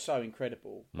just so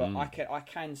incredible. But I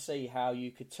can see how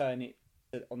you could turn it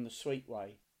on the sweet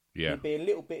way. Yeah, it'd be a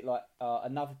little bit like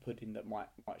another pudding that might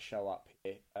show up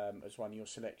here as one of your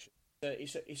selections.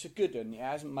 It's a good one. It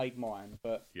hasn't made mine,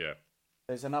 but yeah,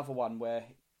 there's another one where a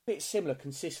bit similar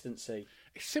consistency.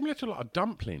 It's similar to like a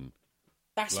dumpling.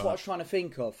 That's what I was trying to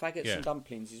think of. Faggots and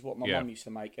dumplings is what my mum used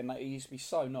to make, and they used to be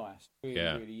so nice.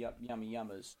 Really yummy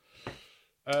yummers.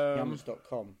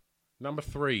 Yummers.com. Number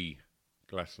 3,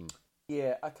 Glasson.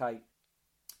 Yeah, okay.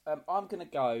 I'm going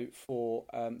to go for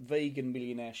vegan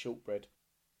millionaire shortbread.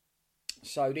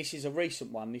 So this is a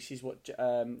recent one. This is what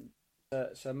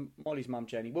so Molly's mum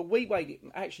Jenny. Well, we made it.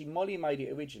 Actually, Molly made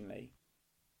it originally,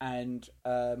 and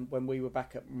when we were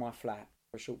back at my flat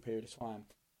for a short period of time,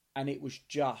 and it was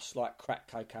just like crack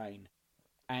cocaine.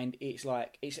 And it's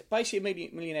basically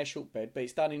a millionaire shortbread, but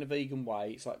it's done in a vegan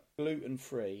way. It's like gluten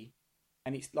free,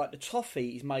 and it's like the toffee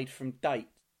is made from dates,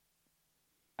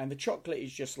 and the chocolate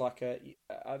is just like I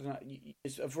don't know.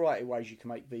 There's a variety of ways you can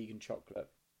make vegan chocolate.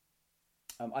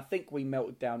 I think we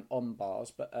melted down on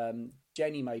bars, but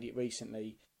Jenny made it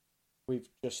recently with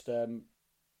just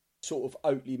sort of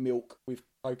Oatly milk with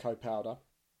cocoa powder,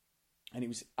 and it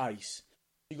was ace.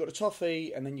 You got the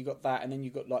toffee, and then you got that, and then you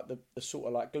got like the sort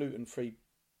of like gluten-free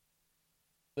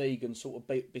vegan sort of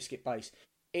biscuit base.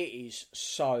 It is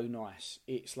so nice.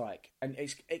 It's like, and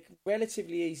it's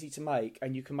relatively easy to make,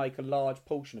 and you can make a large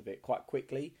portion of it quite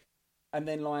quickly, and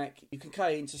then like you can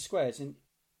cut it into squares and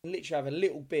literally have a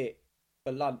little bit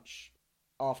for lunch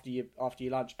after your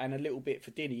lunch, and a little bit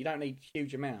for dinner. You don't need a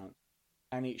huge amount,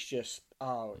 and it's just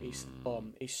it's the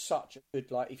bomb. It's such a good,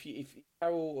 like if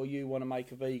Carol or you want to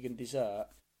make a vegan dessert,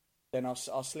 then I'll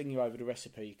sling you over the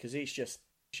recipe, because it's just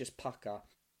pucker.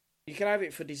 You can have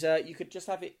it for dessert. You could just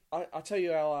have it. I'll tell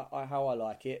you how I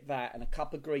like it. That and a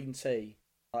cup of green tea,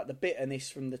 like the bitterness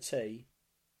from the tea,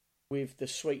 with the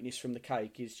sweetness from the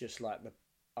cake is just like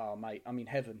mate, I'm in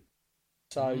heaven.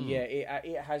 So yeah,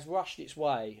 it has rushed its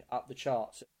way up the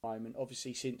charts at the moment.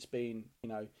 Obviously, since being,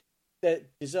 the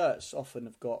desserts often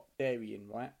have got dairy in,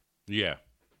 right? Yeah.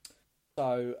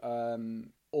 So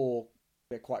or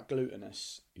they're quite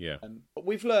glutinous. Yeah. But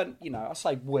we've learned, I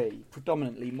say we,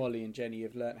 predominantly Molly and Jenny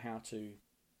have learned how to,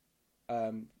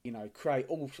 create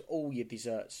all your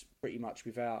desserts pretty much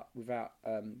without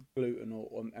gluten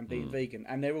and being vegan,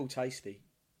 and they're all tasty.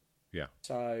 Yeah.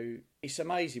 So it's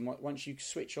amazing once you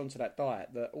switch onto that diet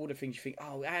that all the things you think,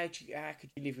 oh, how could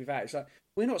you live without it? It's like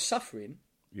we're not suffering.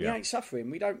 Yeah. We ain't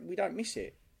suffering. We don't miss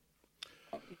it.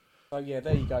 So yeah,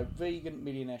 there you go. Vegan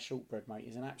millionaire shortbread, mate,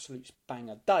 is an absolute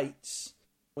banger. Dates.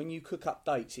 When you cook up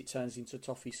dates, it turns into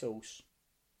toffee sauce.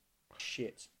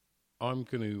 Shit. I'm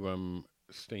going to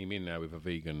steam in now with a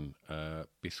vegan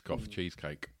Biscoff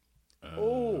cheesecake.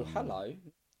 Oh, hello.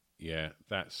 Yeah,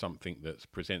 that's something that's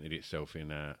presented itself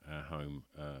in our home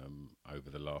over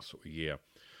the last sort of year.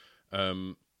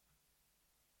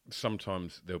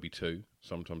 Sometimes there'll be two.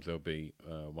 Sometimes there'll be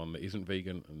one that isn't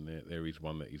vegan, and there is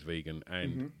one that is vegan,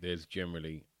 and there's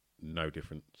generally no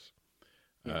difference.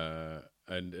 Yeah.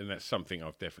 And that's something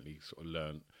I've definitely sort of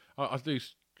learned. I do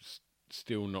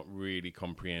still not really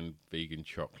comprehend vegan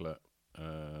chocolate.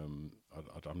 I'm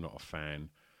not a fan.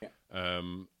 Yeah.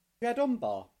 You had On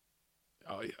Bar?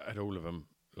 I had all of them,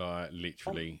 like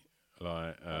literally,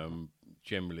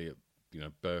 generally,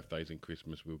 birthdays and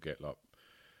Christmas we'll get like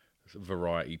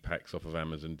variety packs off of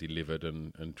Amazon delivered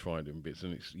and tried in bits,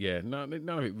 and it's none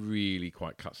of it really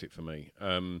quite cuts it for me.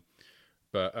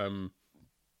 But I'm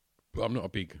not a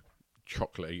big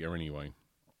chocolate eater anyway.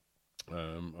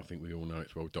 I think we all know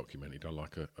it's well documented. I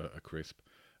like a crisp.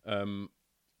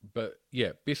 But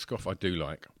yeah, Biscoff I do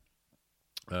like.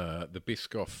 The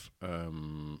Biscoff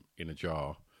in a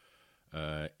jar,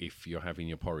 if you're having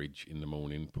your porridge in the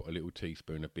morning, put a little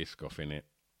teaspoon of Biscoff in it,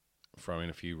 throw in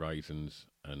a few raisins,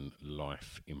 and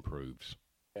life improves.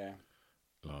 Yeah.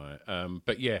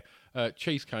 But yeah,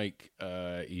 cheesecake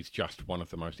is just one of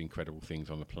the most incredible things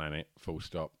on the planet, full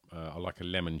stop. I like a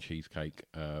lemon cheesecake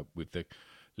with the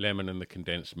lemon and the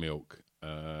condensed milk.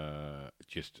 It's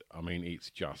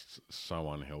just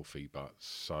so unhealthy, but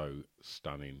so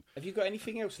stunning. Have you got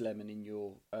anything else lemon in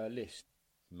your list?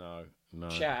 No.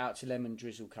 Shout out to lemon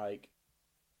drizzle cake.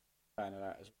 Fan of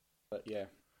that as well. But yeah.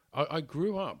 I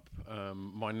grew up,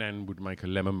 my nan would make a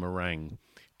lemon meringue.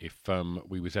 If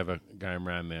we was ever going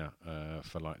round there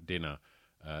for like dinner,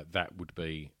 that would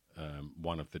be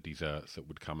one of the desserts that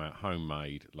would come out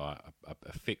homemade, like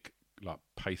a thick like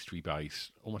pastry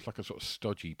base, almost like a sort of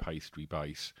stodgy pastry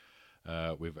base,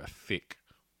 with a thick,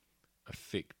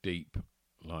 deep,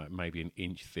 like maybe an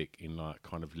inch thick in like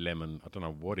kind of lemon. I don't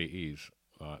know what it is,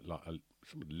 like a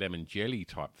some lemon jelly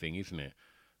type thing, isn't it?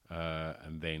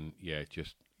 And then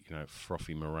just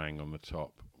frothy meringue on the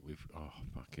top with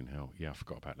fucking hell, I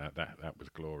forgot about that. That was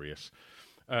glorious.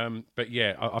 But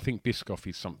yeah, I think Biscoff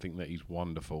is something that is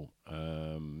wonderful.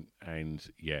 And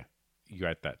yeah, you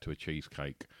add that to a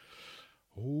cheesecake.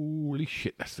 Holy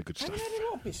shit, that's the good stuff. I haven't had a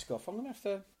lot of Biscoff. I'm going to have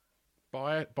to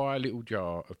buy a little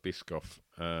jar of Biscoff,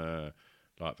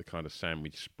 like the kind of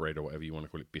sandwich spread or whatever you want to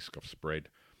call it, Biscoff spread.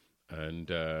 And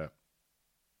I'm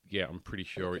pretty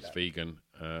sure it's vegan.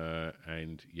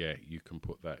 And yeah, you can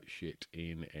put that shit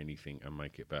in anything and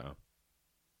make it better.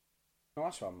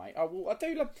 Nice one, mate. I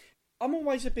do love. I'm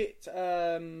always a bit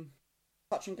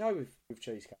touch and go with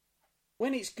cheesecake.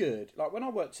 When it's good, like when I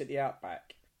worked at the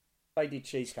Outback, they did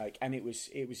cheesecake and it was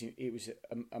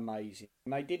amazing.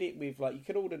 And they did it with like you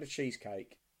could order the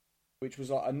cheesecake, which was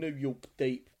like a New York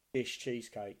deep dish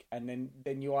cheesecake, and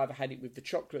then you either had it with the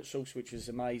chocolate sauce, which was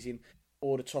amazing,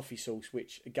 or the toffee sauce,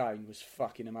 which again was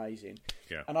fucking amazing.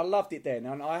 Yeah. And I loved it then.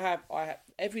 And I have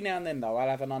every now and then though I'll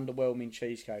have an underwhelming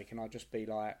cheesecake and I'll just be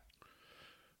like,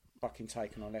 fucking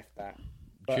taken or left that.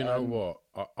 But, do you know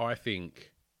what? I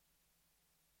think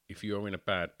if you're in a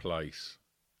bad place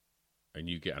and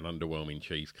you get an underwhelming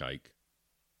cheesecake,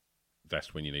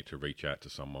 that's when you need to reach out to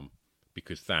someone,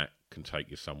 because that can take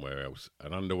you somewhere else.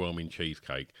 An underwhelming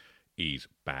cheesecake is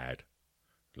bad.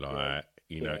 Like,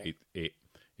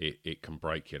 it can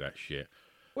break you, that shit.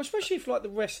 Well, especially if like the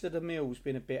rest of the meal's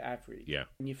been a bit average. Yeah.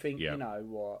 And you think, you know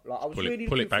what? Like I was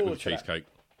pull it back with cheesecake.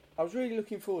 I was really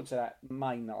looking forward to that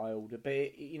main that I ordered, but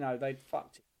they'd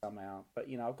fucked it somehow. But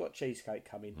I've got cheesecake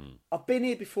coming. I've been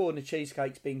here before, and the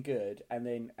cheesecake's been good, and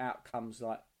then out comes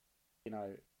like,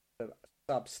 the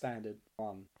substandard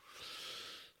one.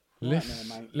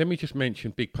 Let me just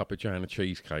mention Big Papa J and the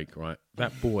cheesecake. Right,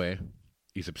 that boy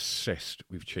is obsessed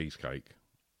with cheesecake.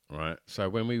 Right, so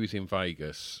when we was in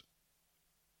Vegas,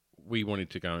 we wanted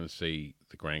to go and see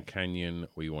the Grand Canyon.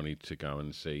 We wanted to go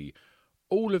and see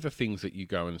all of the things that you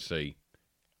go and see.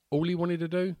 All he wanted to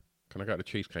do, can I go to the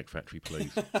Cheesecake Factory,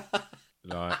 please?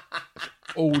 Like,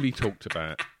 all he talked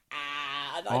about.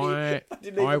 I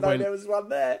didn't even know there was one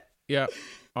there. Yeah,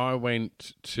 I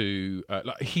went to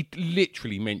he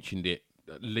literally mentioned it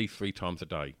at least 3 times a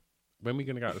day. When are we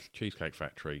going to go to the Cheesecake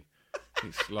Factory?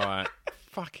 It's like,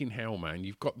 fucking hell, man.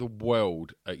 You've got the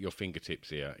world at your fingertips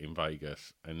here in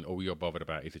Vegas, and all you're bothered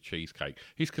about is a cheesecake.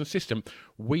 He's consistent.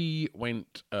 We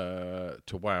went to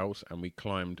Wales and we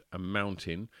climbed a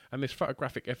mountain, and there's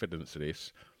photographic evidence of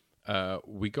this.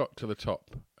 We got to the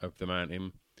top of the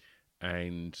mountain,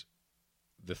 and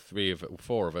the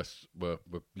 4 of us were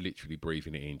literally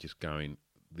breathing it in, just going,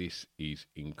 this is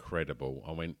incredible.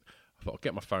 I thought, I'll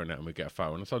get my phone out and we'll get a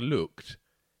photo. And as I looked,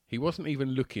 he wasn't even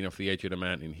looking off the edge of the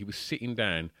mountain. He was sitting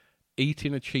down,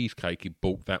 eating a cheesecake he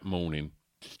bought that morning.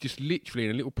 Just literally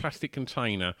in a little plastic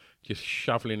container, just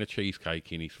shoveling a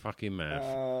cheesecake in his fucking mouth.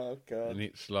 Oh, God. And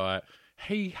it's like,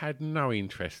 he had no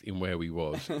interest in where he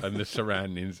was and the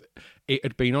surroundings. It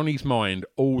had been on his mind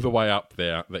all the way up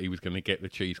there that he was going to get the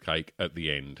cheesecake at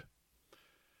the end.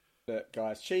 Look,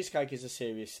 guys, cheesecake is a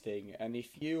serious thing, and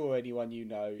if you or anyone you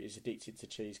know is addicted to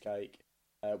cheesecake,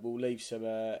 we'll leave some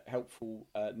helpful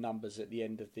numbers at the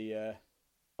end of the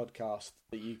podcast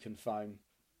that you can phone.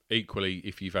 Equally,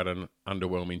 if you've had an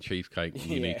underwhelming cheesecake and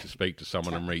you need to speak to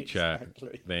someone and reach out,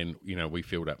 then, we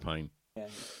feel that pain. Yeah.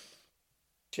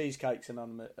 Cheesecake's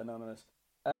anonymous.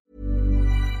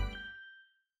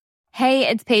 Hey,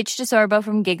 it's Paige DeSorbo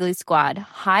from Giggly Squad.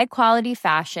 High quality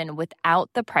fashion without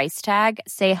the price tag.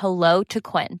 Say hello to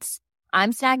Quince.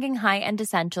 I'm snagging high-end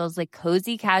essentials like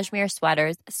cozy cashmere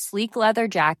sweaters, sleek leather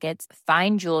jackets,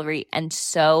 fine jewelry, and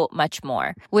so much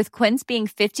more. With Quince being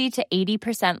 50 to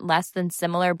 80% less than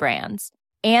similar brands.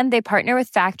 And they partner with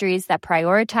factories that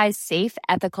prioritize safe,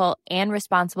 ethical, and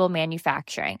responsible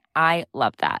manufacturing. I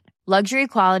love that. Luxury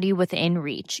quality within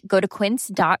reach. Go to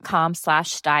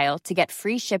quince.com/style to get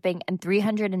free shipping and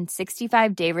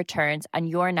 365-day returns on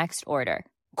your next order.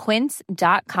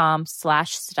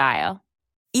 Quince.com/style.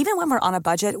 Even when we're on a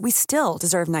budget, we still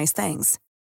deserve nice things.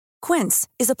 Quince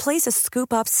is a place to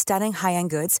scoop up stunning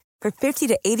high-end goods for 50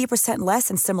 to 80% less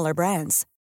than similar brands.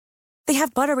 They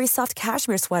have buttery soft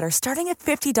cashmere sweaters starting at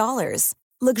 $50,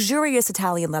 luxurious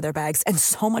Italian leather bags, and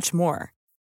so much more.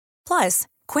 Plus,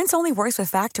 Quince only works with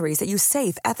factories that use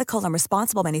safe, ethical, and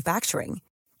responsible manufacturing.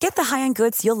 Get the high-end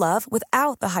goods you'll love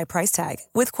without the high price tag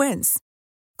with Quince.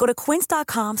 Go to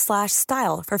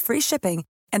quince.com/style for free shipping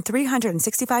and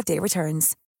 365-day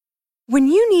returns. When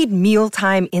you need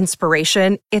mealtime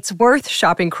inspiration, it's worth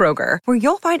shopping Kroger, where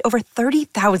you'll find over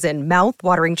 30,000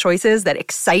 mouth-watering choices that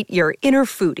excite your inner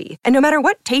foodie. And no matter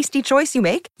what tasty choice you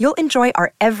make, you'll enjoy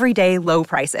our everyday low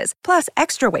prices, plus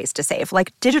extra ways to save,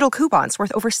 like digital coupons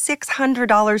worth over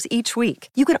 $600 each week.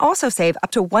 You can also save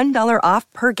up to $1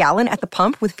 off per gallon at the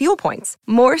pump with fuel points.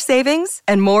 More savings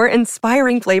and more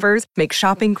inspiring flavors make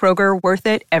shopping Kroger worth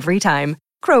it every time.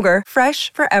 Kroger,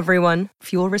 fresh for everyone.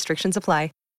 Fuel restrictions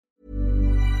apply.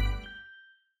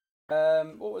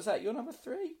 What was that? Your number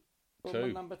 3? Or 2.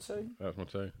 My number 2? That was my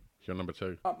 2. It's your number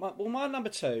 2. My number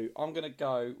 2, I'm going to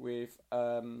go with...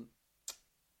 oh,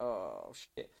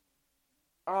 shit.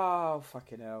 Oh,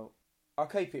 fucking hell. I'll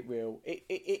keep it real.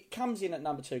 It comes in at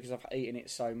number 2 because I've eaten it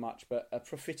so much, but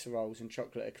profiteroles and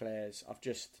chocolate eclairs, I've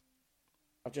just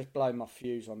blown my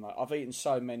fuse on that. I've eaten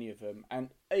so many of them, and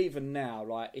even now,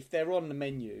 like, if they're on the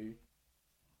menu,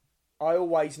 I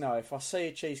always know if I see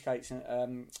a cheesecake...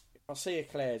 I see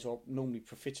eclairs or normally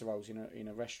profiteroles in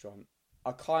a restaurant,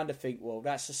 I kind of think, well,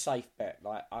 that's a safe bet.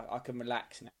 Like, I can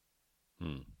relax now.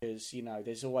 Because,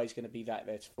 there's always going to be that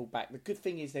there to fall back. The good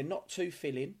thing is they're not too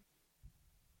filling.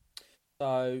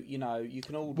 So, you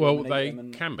can order them. Well, they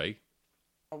can be.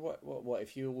 What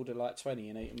if you order like 20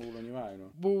 and eat them all on your own?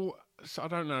 Or? Well, so I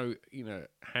don't know,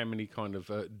 how many kind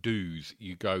of do's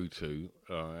you go to,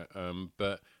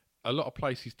 but... A lot of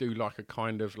places do like a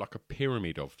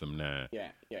pyramid of them now.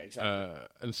 Yeah, exactly.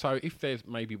 And so if there's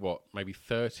maybe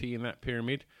 30 in that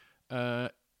pyramid,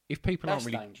 if people aren't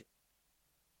really... Dangerous.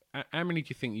 How many do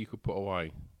you think you could put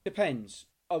away? Depends.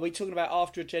 Are we talking about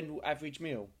after a general average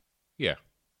meal? Yeah.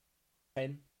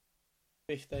 10,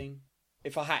 15,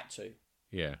 if I had to.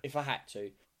 Yeah. If I had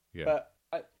to. Yeah. But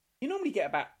you normally get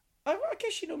about... I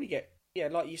guess you normally get... Yeah,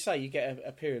 like you say, you get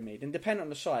a pyramid. And depending on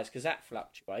the size, because that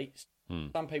fluctuates...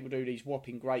 Some people do these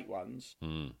whopping great ones.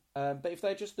 But if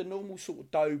they're just the normal sort of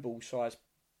dough ball size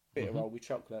bitter roll with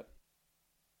chocolate,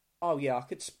 oh yeah,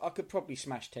 I could probably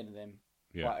smash 10 of them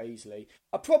quite easily.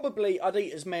 I'd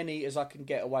eat as many as I can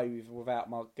get away with without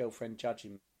my girlfriend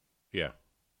judging me. Yeah.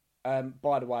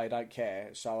 By the way, I don't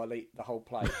care, so I'll eat the whole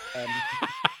plate.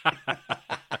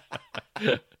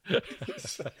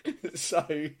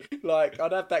 So, like,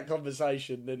 I'd have that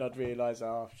conversation, then I'd realise,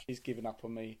 she's given up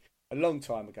on me a long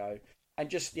time ago. And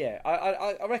just,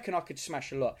 I reckon I could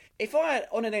smash a lot. If I had,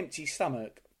 on an empty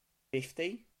stomach,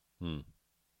 50,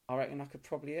 I reckon I could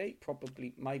probably eat,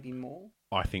 maybe more.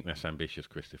 I think that's ambitious,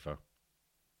 Christopher.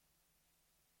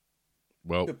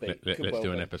 Well, let's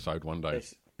do an episode one day.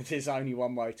 There's only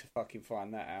one way to fucking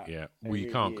find that out. Yeah, well,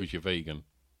 you can't because you're vegan.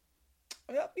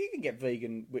 You can get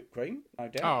vegan whipped cream, no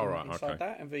doubt. Oh, right, inside okay.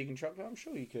 that, and vegan chocolate, I'm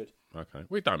sure you could. Okay.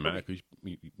 Well, it don't matter because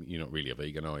you're not really a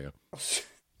vegan, are you?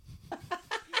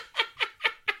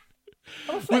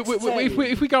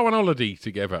 If we go on holiday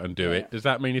together and do it, does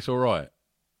that mean it's all right?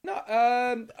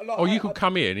 No, or you could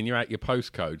come in and you're at your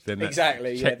postcode, then that's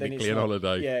technically an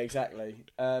holiday. Yeah, exactly.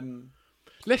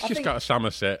 Let's just go to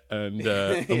Somerset and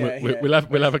we'll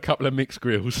have a couple of mixed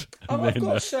grills. I've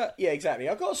got exactly.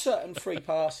 I've got certain free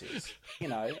passes. You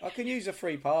know, I can use a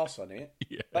free pass on it,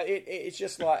 but it's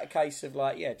just like a case of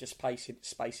just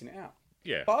spacing it out.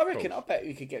 Yeah, but I bet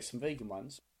we could get some vegan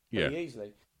ones pretty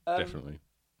easily. Definitely.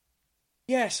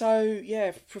 Yeah, so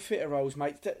profiteroles,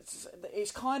 mate.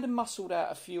 It's kind of muscled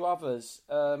out a few others.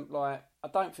 Like I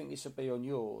don't think this would be on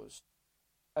yours.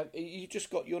 You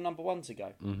just got your number one to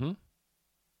go. Mm-hmm.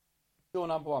 Your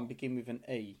number one begin with an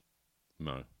E.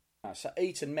 No. So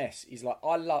Eton Mess is like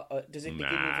I love. Does it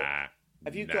begin with?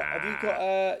 Have you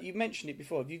got? You mentioned it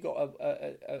before. Have you got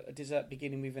a dessert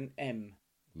beginning with an M?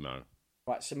 No.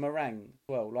 Right, so meringue.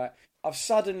 Well, like I've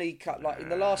suddenly cut in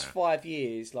the last 5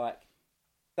 years,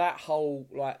 that whole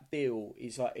deal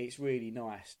is it's really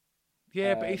nice.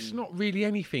 Yeah, but it's not really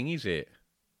anything, is it?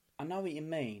 I know what you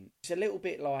mean. It's a little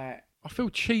bit like I feel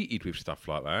cheated with stuff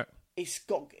like that. It's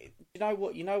got.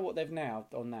 You know what they've now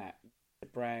on that the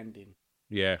branding.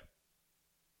 Yeah.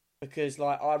 Because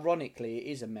ironically,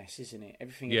 it is a mess, isn't it?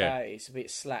 Everything about it is a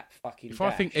bit slap fucking. If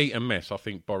I think eat a mess, I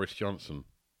think Boris Johnson.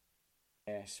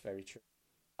 Yes, very true.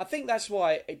 I think that's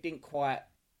why it didn't quite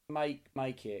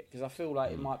make it, because I feel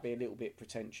like it might be a little bit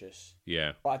pretentious.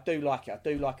 Yeah. But I do like it. I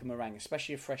do like a meringue,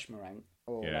 especially a fresh meringue.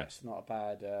 That's not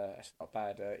a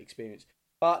bad experience.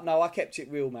 But no, I kept it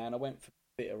real, man. I went for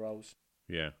bitter rolls.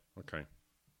 Yeah. Okay.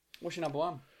 What's your number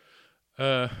one?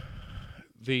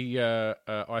 The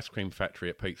ice cream factory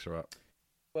at Pizza Hut.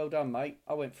 Well done, mate.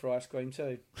 I went for ice cream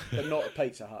too, but not at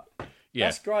Pizza Hut. Yeah.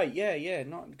 That's great. Yeah.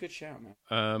 Not good shout,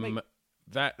 man.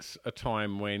 That's a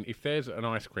time when if there's an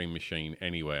ice cream machine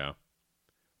anywhere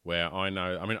where I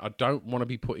don't want to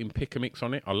be putting pick a mix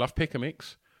on it. I love pick a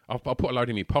mix. I'll put a load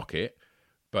in my pocket,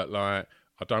 but I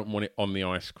don't want it on the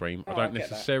ice cream. I don't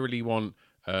necessarily want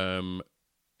any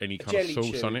kind of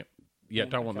sauce on it. Yeah,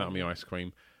 don't want that on my ice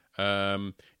cream.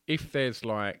 If there's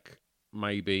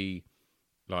maybe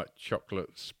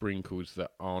chocolate sprinkles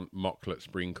that aren't mocklet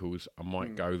sprinkles, I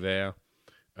might go there.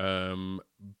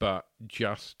 But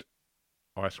just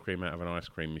ice cream out of an ice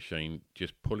cream machine,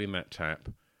 just pulling that tap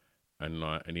and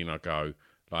in I go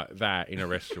like that in a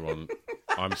restaurant.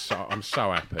 I'm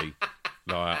so happy.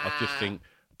 I just think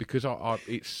because I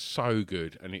it's so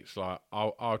good, and it's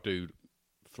I'll do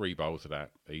 3 bowls of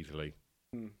that easily.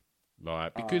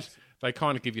 Because they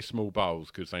kind of give you small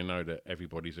bowls because they know that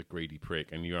everybody's a greedy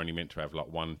prick and you're only meant to have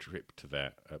one trip to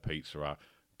that at Pizza Hut.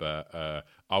 But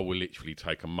I will literally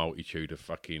take a multitude of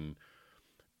fucking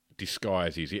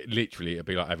disguises. It'd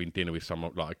be like having dinner with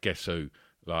someone like a guess who,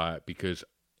 because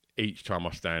each time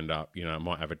I stand up, I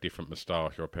might have a different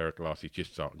moustache or a pair of glasses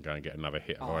just so I can go and get another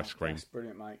hit of ice cream. That's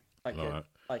brilliant, mate.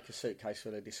 Take a suitcase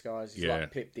full of disguises,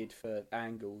 like Pip did for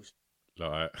Angles.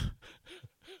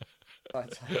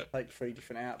 Take 3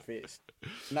 different outfits.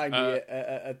 Maybe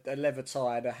a leather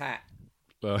tie and a hat.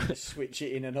 Just switch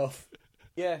it in and off.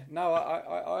 Yeah, no,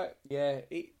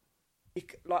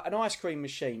 like an ice cream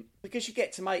machine, because you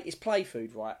get to make it's play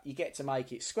food, right? You get to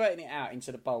make it, squirting it out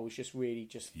into the bowl is just really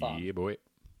just fun. Yeah, boy.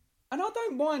 And I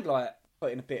don't mind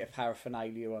putting a bit of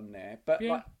paraphernalia on there, but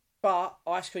but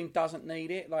ice cream doesn't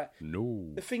need it.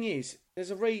 No. The thing is,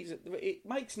 there's a reason it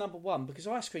makes number one, because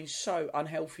ice cream's so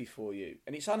unhealthy for you,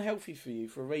 and it's unhealthy for you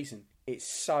for a reason. It's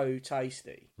so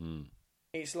tasty.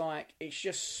 It's it's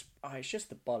just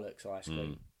the bollocks ice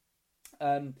cream.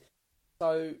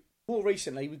 So more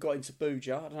recently we got into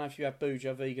Booja. I don't know if you have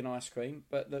Booja vegan ice cream,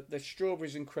 but the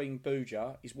strawberries and cream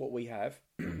Booja is what we have,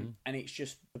 and it's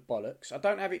just the bollocks. I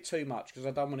don't have it too much because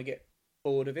I don't want to get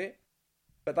bored of it.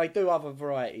 But they do other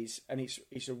varieties, and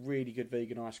it's a really good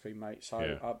vegan ice cream, mate. So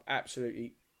I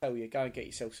absolutely tell you, go and get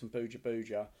yourself some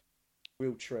Booja.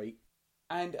 Real treat.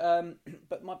 And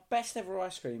but my best ever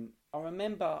ice cream, I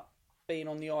remember being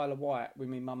on the Isle of Wight with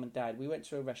my mum and dad. We went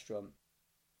to a restaurant,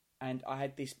 and I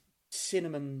had this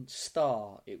cinnamon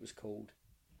star, it was called,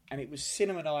 and it was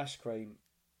cinnamon ice cream,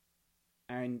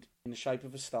 and in the shape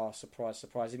of a star. Surprise,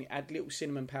 surprise! And it had little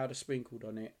cinnamon powder sprinkled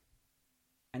on it.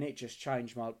 and it just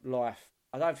changed my life.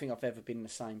 I don't think I've ever been the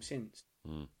same since.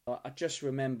 Like, I just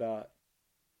remember,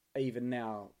 even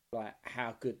now, like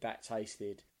how good that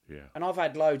tasted. Yeah. And I've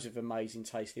had loads of amazing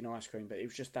tasting ice cream, but it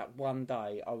was just that one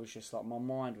day I was just like, my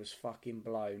mind was fucking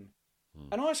blown.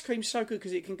 And ice cream's so good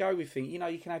because it can go with things. You know,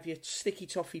 you can have your sticky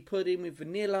toffee pudding with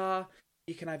vanilla.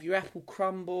 You can have your apple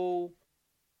crumble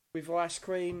with ice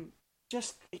cream.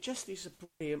 It just is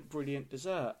a brilliant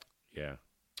dessert. Yeah.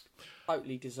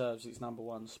 Totally deserves its number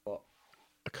one spot.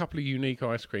 A couple of unique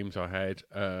ice creams I had.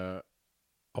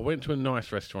 I went to a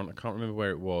nice restaurant. I can't remember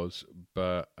where it was,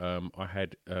 but I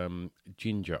had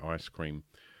ginger ice cream,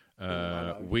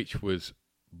 which was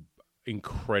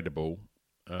incredible.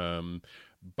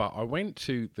 But I went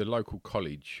to the local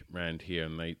college around here,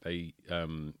 and they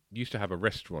used to have a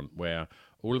restaurant where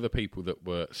all of the people that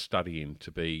were studying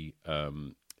to be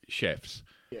chefs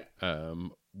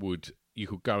you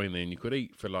could go in there and you could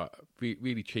eat for like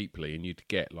really cheaply, and you'd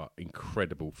get like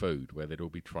incredible food where they'd all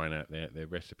be trying out their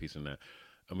recipes and that.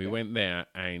 And we went there,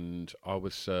 and I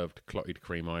was served clotted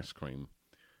cream ice cream,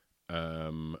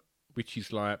 which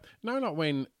is like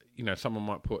when, you know, someone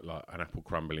might put like an apple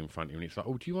crumble in front of you, and it's like,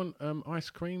 oh, do you want ice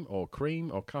cream or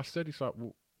cream or custard? It's like,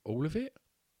 well, all of it.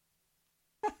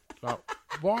 Like,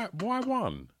 why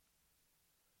one?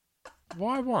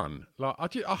 Why one? Like,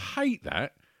 I hate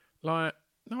that. Like,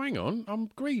 no, hang on, I'm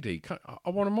greedy. I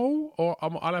want them all, or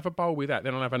I'll have a bowl with that,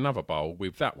 then I'll have another bowl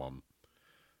with that one.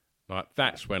 Like,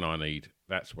 that's when I need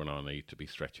to be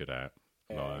stretched out.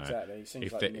 Yeah, like, exactly. It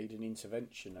seems like you need an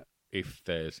intervention. If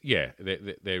there's,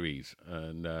 there is,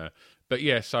 and but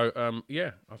yeah, so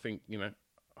I think, you know,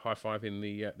 high five in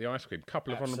the ice cream.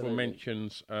 Couple of honourable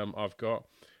mentions I've got.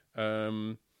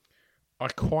 I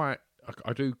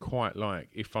do quite like,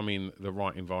 if I'm in the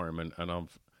right environment and I'm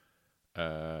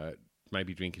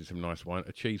maybe drinking some nice wine,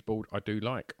 a cheese board I do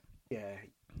like. Yeah,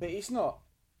 but it's not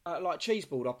like cheese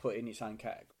board. I put in its own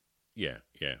category. Yeah.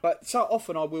 But so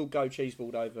often I will go cheese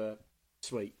board over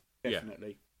sweet,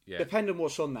 definitely. Yeah. Depending on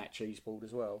what's on that cheese board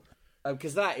as well,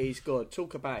 because that is good.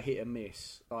 Talk about hit and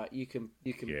miss. Like you can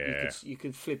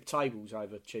flip tables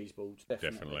over cheese boards.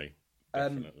 Definitely.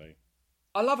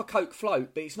 I love a Coke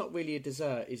float, but it's not really a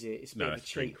dessert, is it? It's a bit of a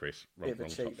cheat. Chris. Bit of a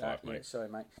cheat, that. Mate. Yeah, sorry,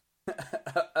 mate.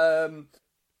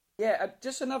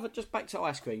 Just back to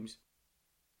ice creams.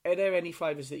 Are there any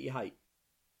flavours that you hate?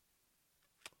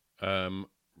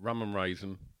 Rum and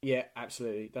raisin. Yeah,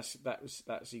 absolutely. That's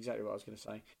exactly what I was going to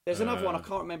say. There's another one, I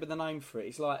can't remember the name for it.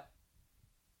 It's like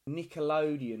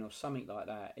Nickelodeon or something like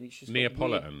that, and it's just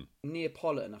Neapolitan.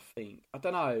 Neapolitan, I think. I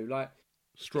don't know, like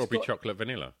strawberry chocolate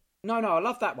vanilla. No, I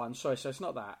love that one. Sorry, so it's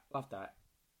not that. Love that.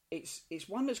 It's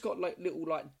one that's got like little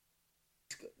like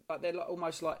they're like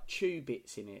almost like chew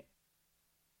bits in it.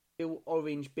 Little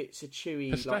orange bits of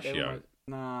chewy. Pistachio.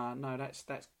 Like no,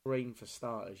 that's green for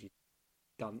starters. You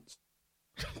dunce.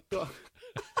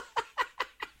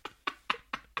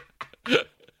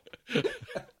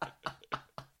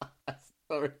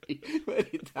 Sorry, where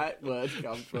did that word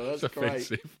come from? That's great.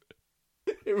 Offensive.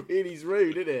 It really is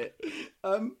rude, isn't it?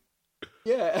 I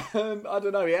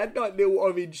don't know. It had like little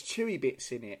orange chewy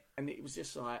bits in it, and it was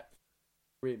just like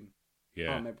grim. Yeah. I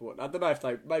can't remember what. I don't know if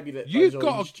maybe that. You've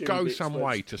got to go some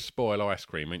way to spoil ice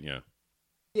cream, ain't you?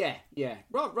 Yeah.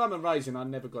 Rum and raisin, I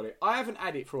never got it. I haven't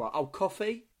had it for a while. Oh,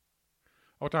 coffee.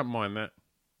 I don't mind that.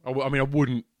 I mean,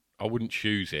 I wouldn't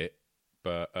choose it,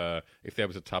 but if there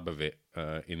was a tub of it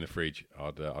in the fridge,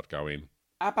 I'd go in.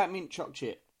 How about mint chocolate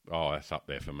chip? Oh, that's up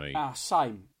there for me.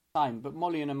 Same. But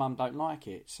Molly and her mum don't like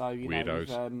it, so you weirdos.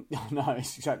 know. No,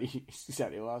 it's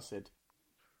exactly what I said.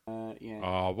 Yeah.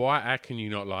 Oh, why? How can you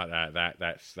not like that?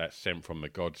 That's sent from the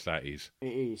gods. That is.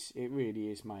 It is. It really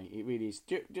is, mate. It really is.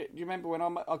 Do you remember when I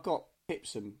got Pip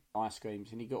some ice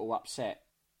creams and he got all upset?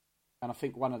 And I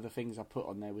think one of the things I put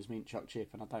on there was mint chocolate chip,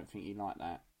 and I don't think he liked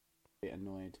that. A bit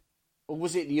annoyed. Or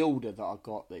was it the order that I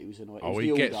got that he was annoyed? Oh,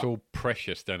 he gets all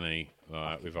precious, doesn't he?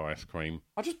 Like with ice cream.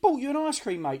 I just bought you an ice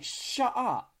cream, mate. Shut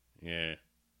up. Yeah.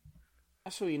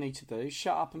 That's all you need to do.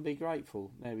 Shut up and be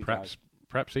grateful. There we go.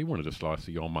 Perhaps he wanted a slice of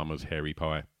your mama's hairy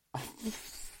pie.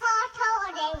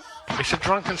 It's a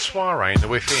drunken soiree in the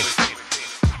within.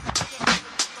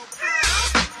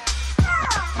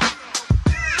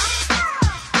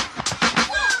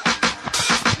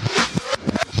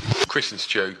 Chris and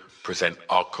Stu present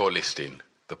Hardcore Listing,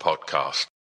 the podcast.